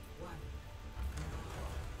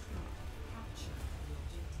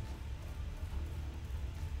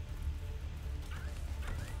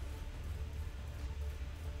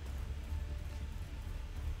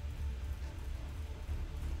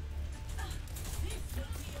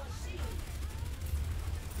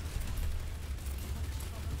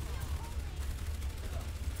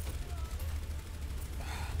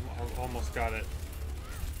 Almost got it.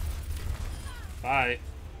 Bye. Alright.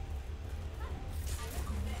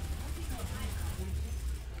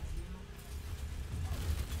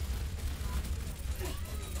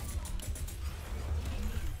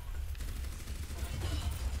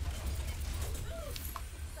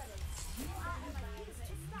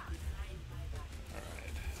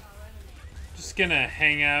 Just gonna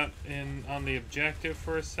hang out on the objective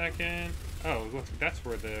for a second. Oh, look, that's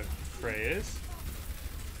where the fray is.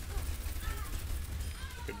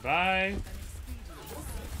 Goodbye.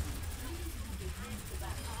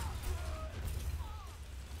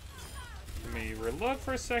 Let me reload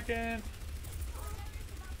for a second.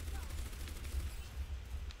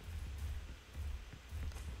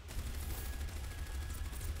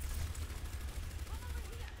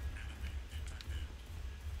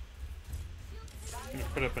 I'm gonna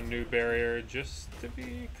put up a new barrier just to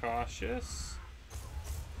be cautious.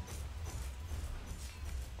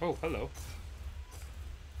 Oh, hello.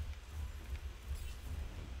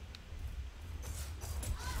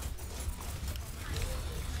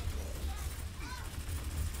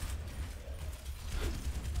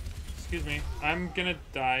 Excuse me, I'm gonna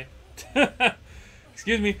die.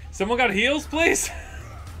 Excuse me, someone got heals, please?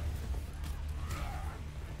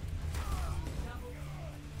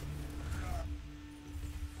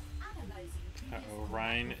 Uh-oh,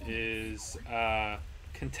 Ryan is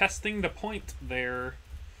contesting the point there.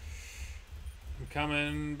 I'm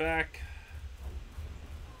coming back.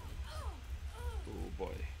 Oh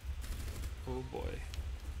boy. Oh boy.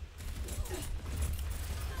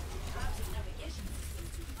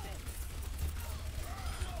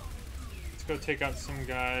 Let's go take out some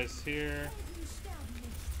guys here.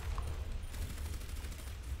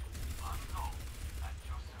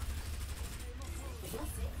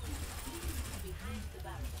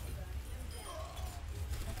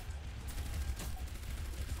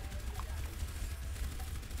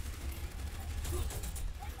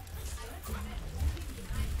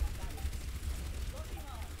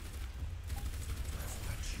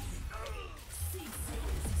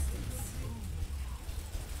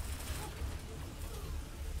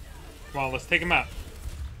 Come on, let's take him out.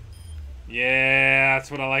 Yeah,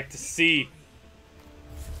 that's what I like to see.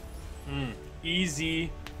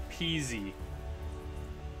 Easy peasy.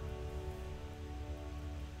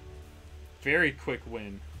 Very quick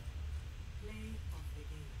win.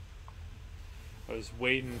 I was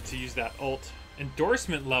waiting to use that ult.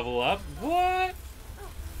 Endorsement level up? What?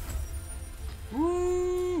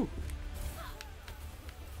 Woo!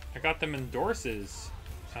 I got them endorses.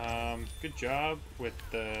 Good job with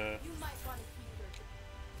the...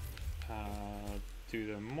 do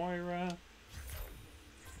the Moira.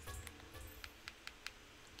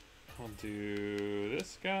 I'll do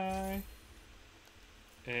this guy.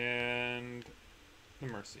 And the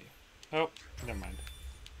Mercy. Oh, never mind.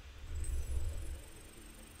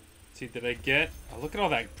 Let's see, did I get... Oh, look at all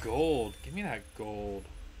that gold. Give me that gold.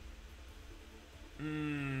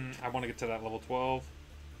 I want to get to that level 12.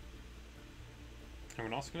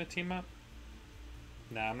 Everyone else gonna team up?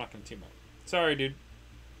 Nah, I'm not gonna team up. Sorry, dude.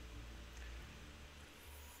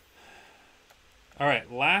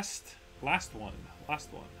 Alright, last one.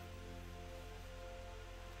 Last one.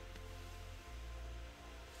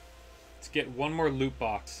 Let's get one more loot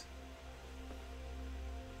box.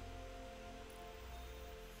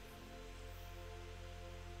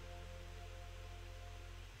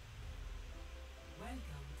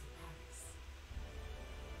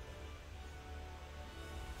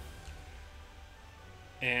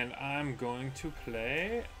 And I'm going to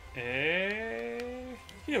play a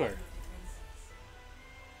healer.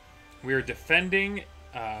 We are defending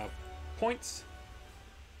points.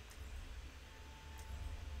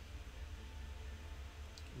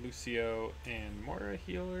 Lucio and Moira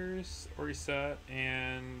healers. Orisa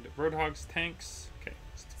and Roadhog's tanks. Okay,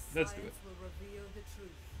 let's do it.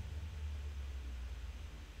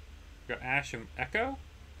 We got Ashe and Echo.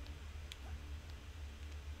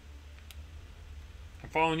 I'm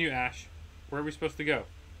following you, Ashe. Where are we supposed to go?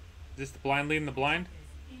 Is this the blind leading the blind?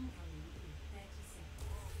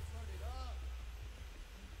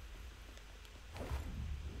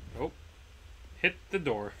 Oh. Hit the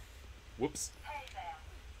door. Whoops.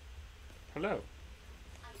 Hello.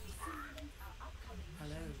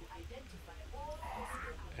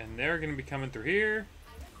 And they're going to be coming through here.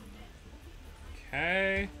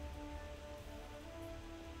 Okay.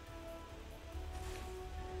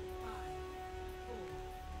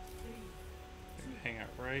 Hang out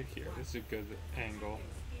right here. This is a good angle.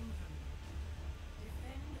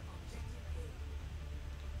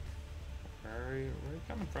 Where are you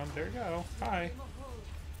coming from? There you go. Hi.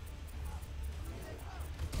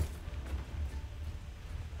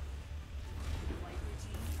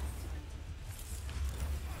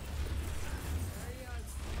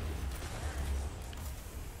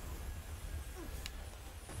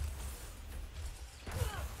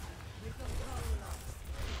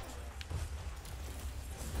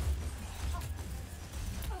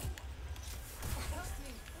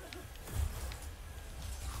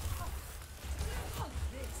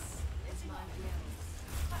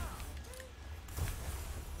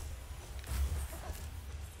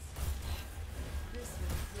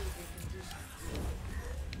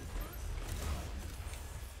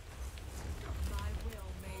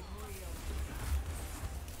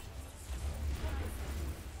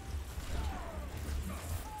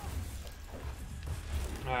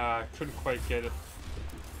 I couldn't quite get it.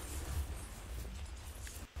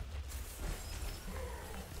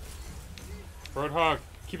 Roadhog,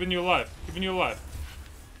 keeping you alive. Keeping you alive.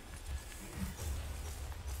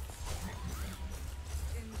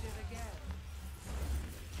 Injured again.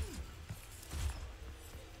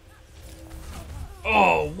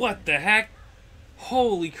 Oh, what the heck?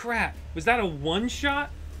 Holy crap. Was that a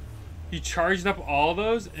one-shot? He charged up all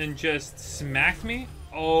those and just smacked me?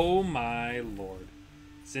 Oh my lord.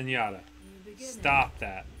 Zenyatta, New beginning. stop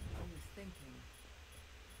that. New thinking.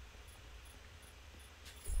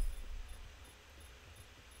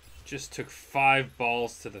 Just took 5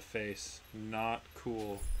 balls to the face. Not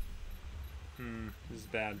cool. This is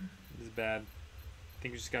bad. This is bad. I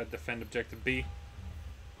think we just gotta defend objective B.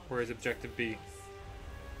 Where is objective B?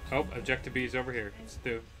 Oh, objective B is over here. Let's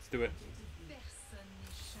do it.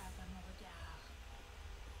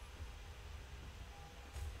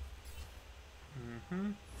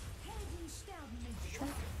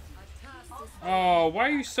 Oh, why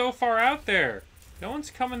are you so far out there? No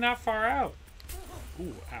one's coming that far out.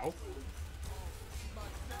 Ooh, ow.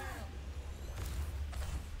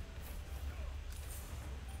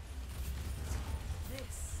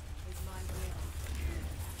 This is my will.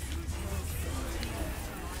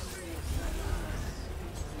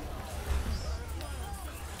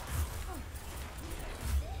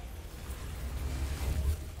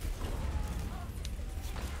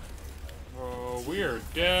 Oh, we are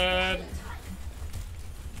dead.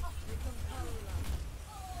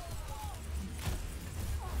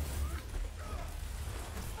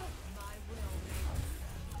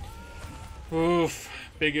 Oof,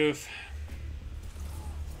 big oof.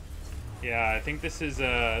 Yeah, I think this is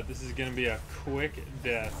gonna be a quick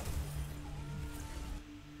death.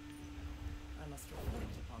 I must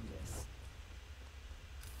reflect upon this.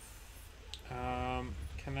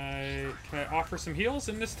 Can I offer some heals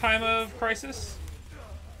in this time of crisis?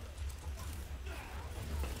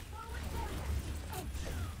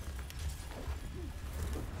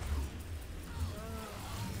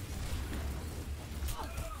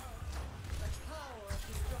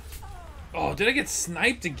 Oh, did I get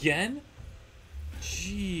sniped again?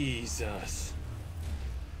 Jesus.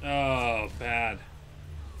 Oh, bad.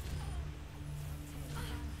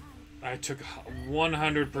 I took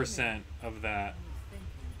 100% of that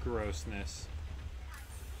grossness.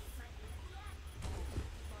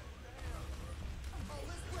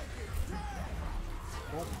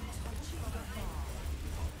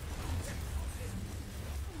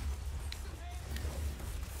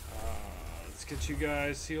 Let's get you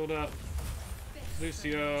guys healed up.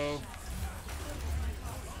 Lucio.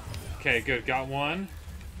 Okay, good. Got one.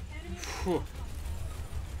 Whew.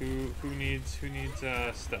 Who needs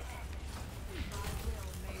stuff?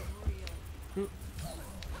 Who?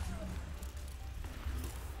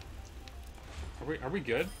 Are we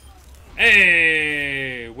good?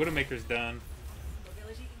 Hey, Widowmaker's done.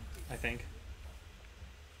 I think.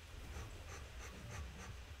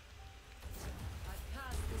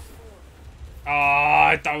 Ah,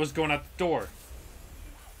 I thought I was going out the door.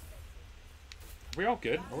 Are we all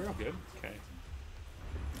good? Are we all good? Okay.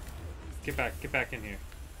 Get back in here.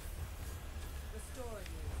 Restoring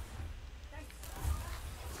you. Thanks.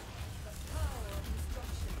 The power of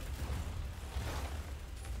destruction.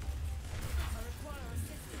 I require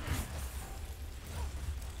assistance.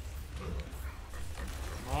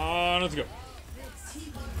 Come on, let's go. This team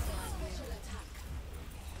is my special attack.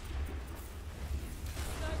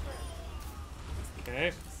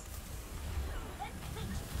 Okay.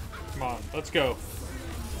 Come on, let's go.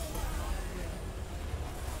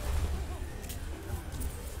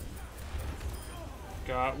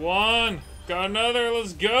 Got one. Got another.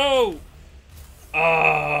 Let's go.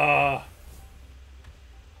 Are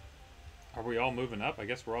we all moving up? I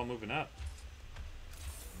guess we're all moving up.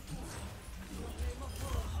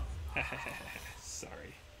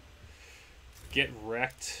 Sorry. Get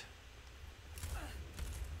wrecked.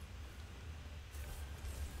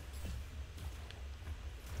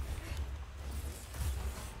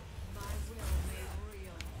 My will made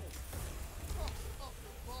real.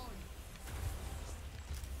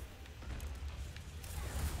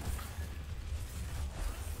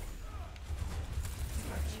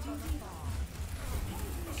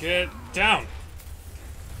 Get down.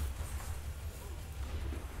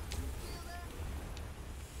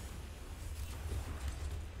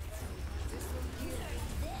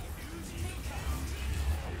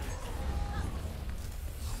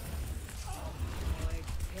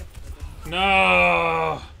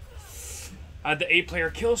 No. I had the 8-player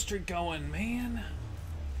kill streak going, man.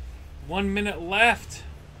 1 minute left.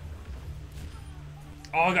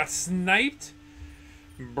 Oh, I got sniped.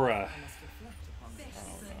 Bruh. I must reflect upon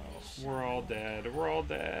this. We're all dead. We're all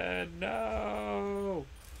dead. No.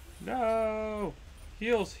 No.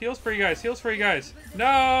 Heals. Heals for you guys. Heals for you guys.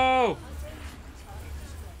 No.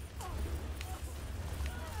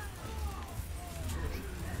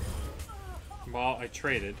 Well, I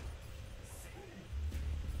traded.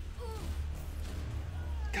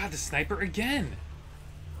 God, the sniper again.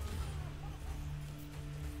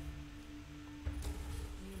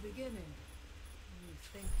 New beginning. New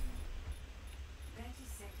thinking. 30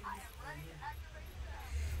 seconds. Their inevitable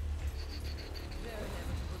defeat. Reality.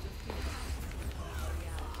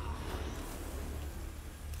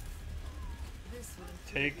 This will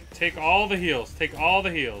improve Take all the heals. Take all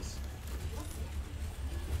the heals.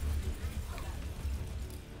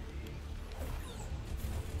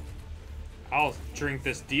 I'll drink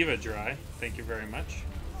this diva dry. Thank you very much.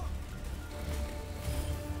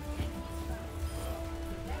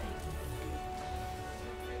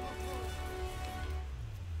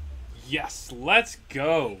 Yes, let's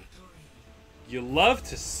go. You love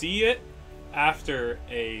to see it after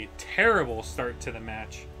a terrible start to the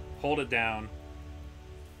match. Hold it down.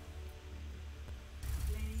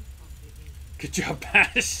 Good job,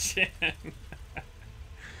 Bastion.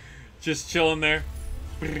 Just chilling there.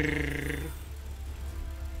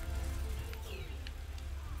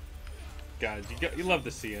 God, you love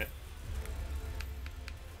to see it.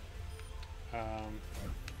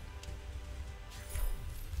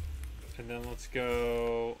 And then let's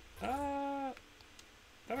go. That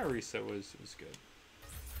Arisa was good.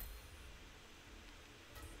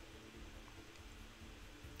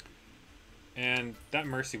 And that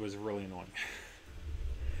Mercy was really annoying.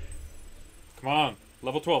 Come on,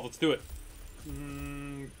 level 12. Let's do it.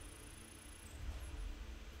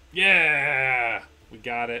 Yeah, we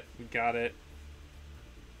got it. We got it.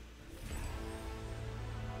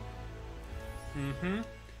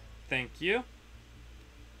 Thank you.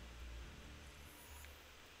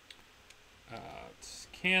 Let's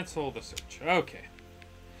cancel the search. Okay.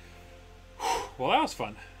 Well, that was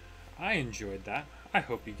fun. I enjoyed that. I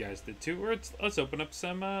hope you guys did too. Let's open up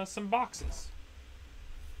some boxes.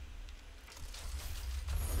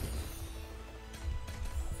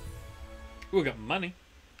 Ooh, I got money.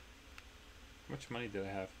 How much money did I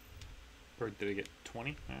have? Or did I get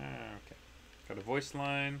 20? Okay. Got a voice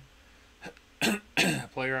line.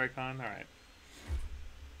 Player icon. Alright.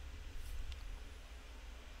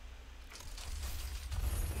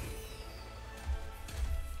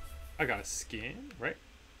 I got a skin, right?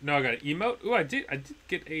 No, I got an emote. Ooh, I did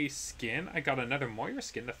get a skin. I got another Moira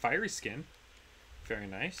skin, the fiery skin. Very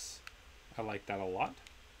nice. I like that a lot.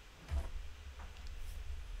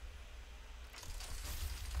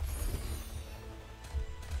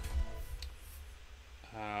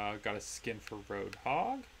 Got a skin for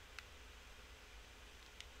Roadhog.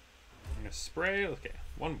 And a spray. Okay,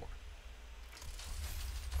 one more.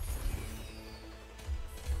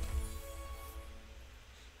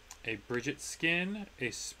 A Bridget skin.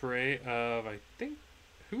 A spray of, I think,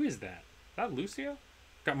 who is that? Is that Lucio?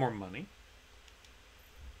 Got more money.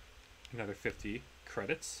 Another 50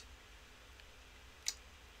 credits.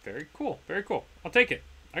 Very cool. Very cool. I'll take it.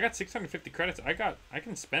 I got 650 credits. I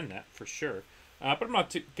can spend that for sure. But I'm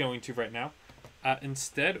not going to right now.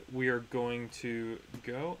 Instead, we are going to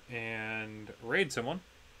go and raid someone.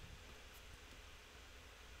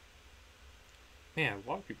 Man, a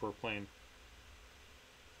lot of people are playing.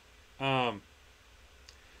 I'm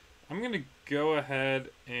going to go ahead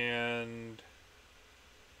and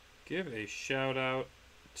give a shout out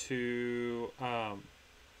to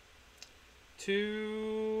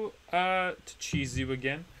Chizu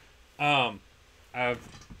again.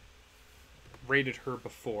 I've raided her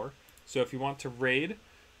before, so if you want to raid, you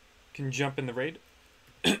can jump in the raid.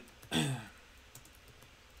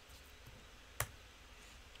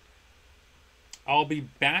 I'll be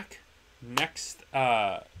back next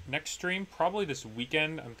stream, probably this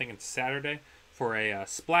weekend. I'm thinking Saturday for a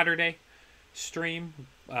Splatter Day stream,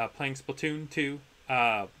 playing Splatoon 2.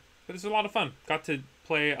 But it was a lot of fun. Got to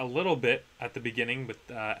play a little bit at the beginning with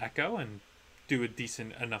Echo and do a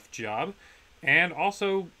decent enough job, and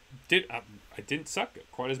also I didn't suck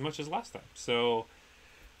quite as much as last time, so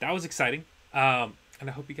that was exciting. And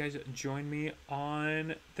I hope you guys join me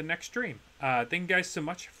on the next stream. Thank you guys so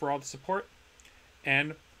much for all the support,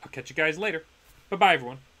 and I'll catch you guys later. Bye bye,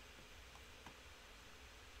 everyone.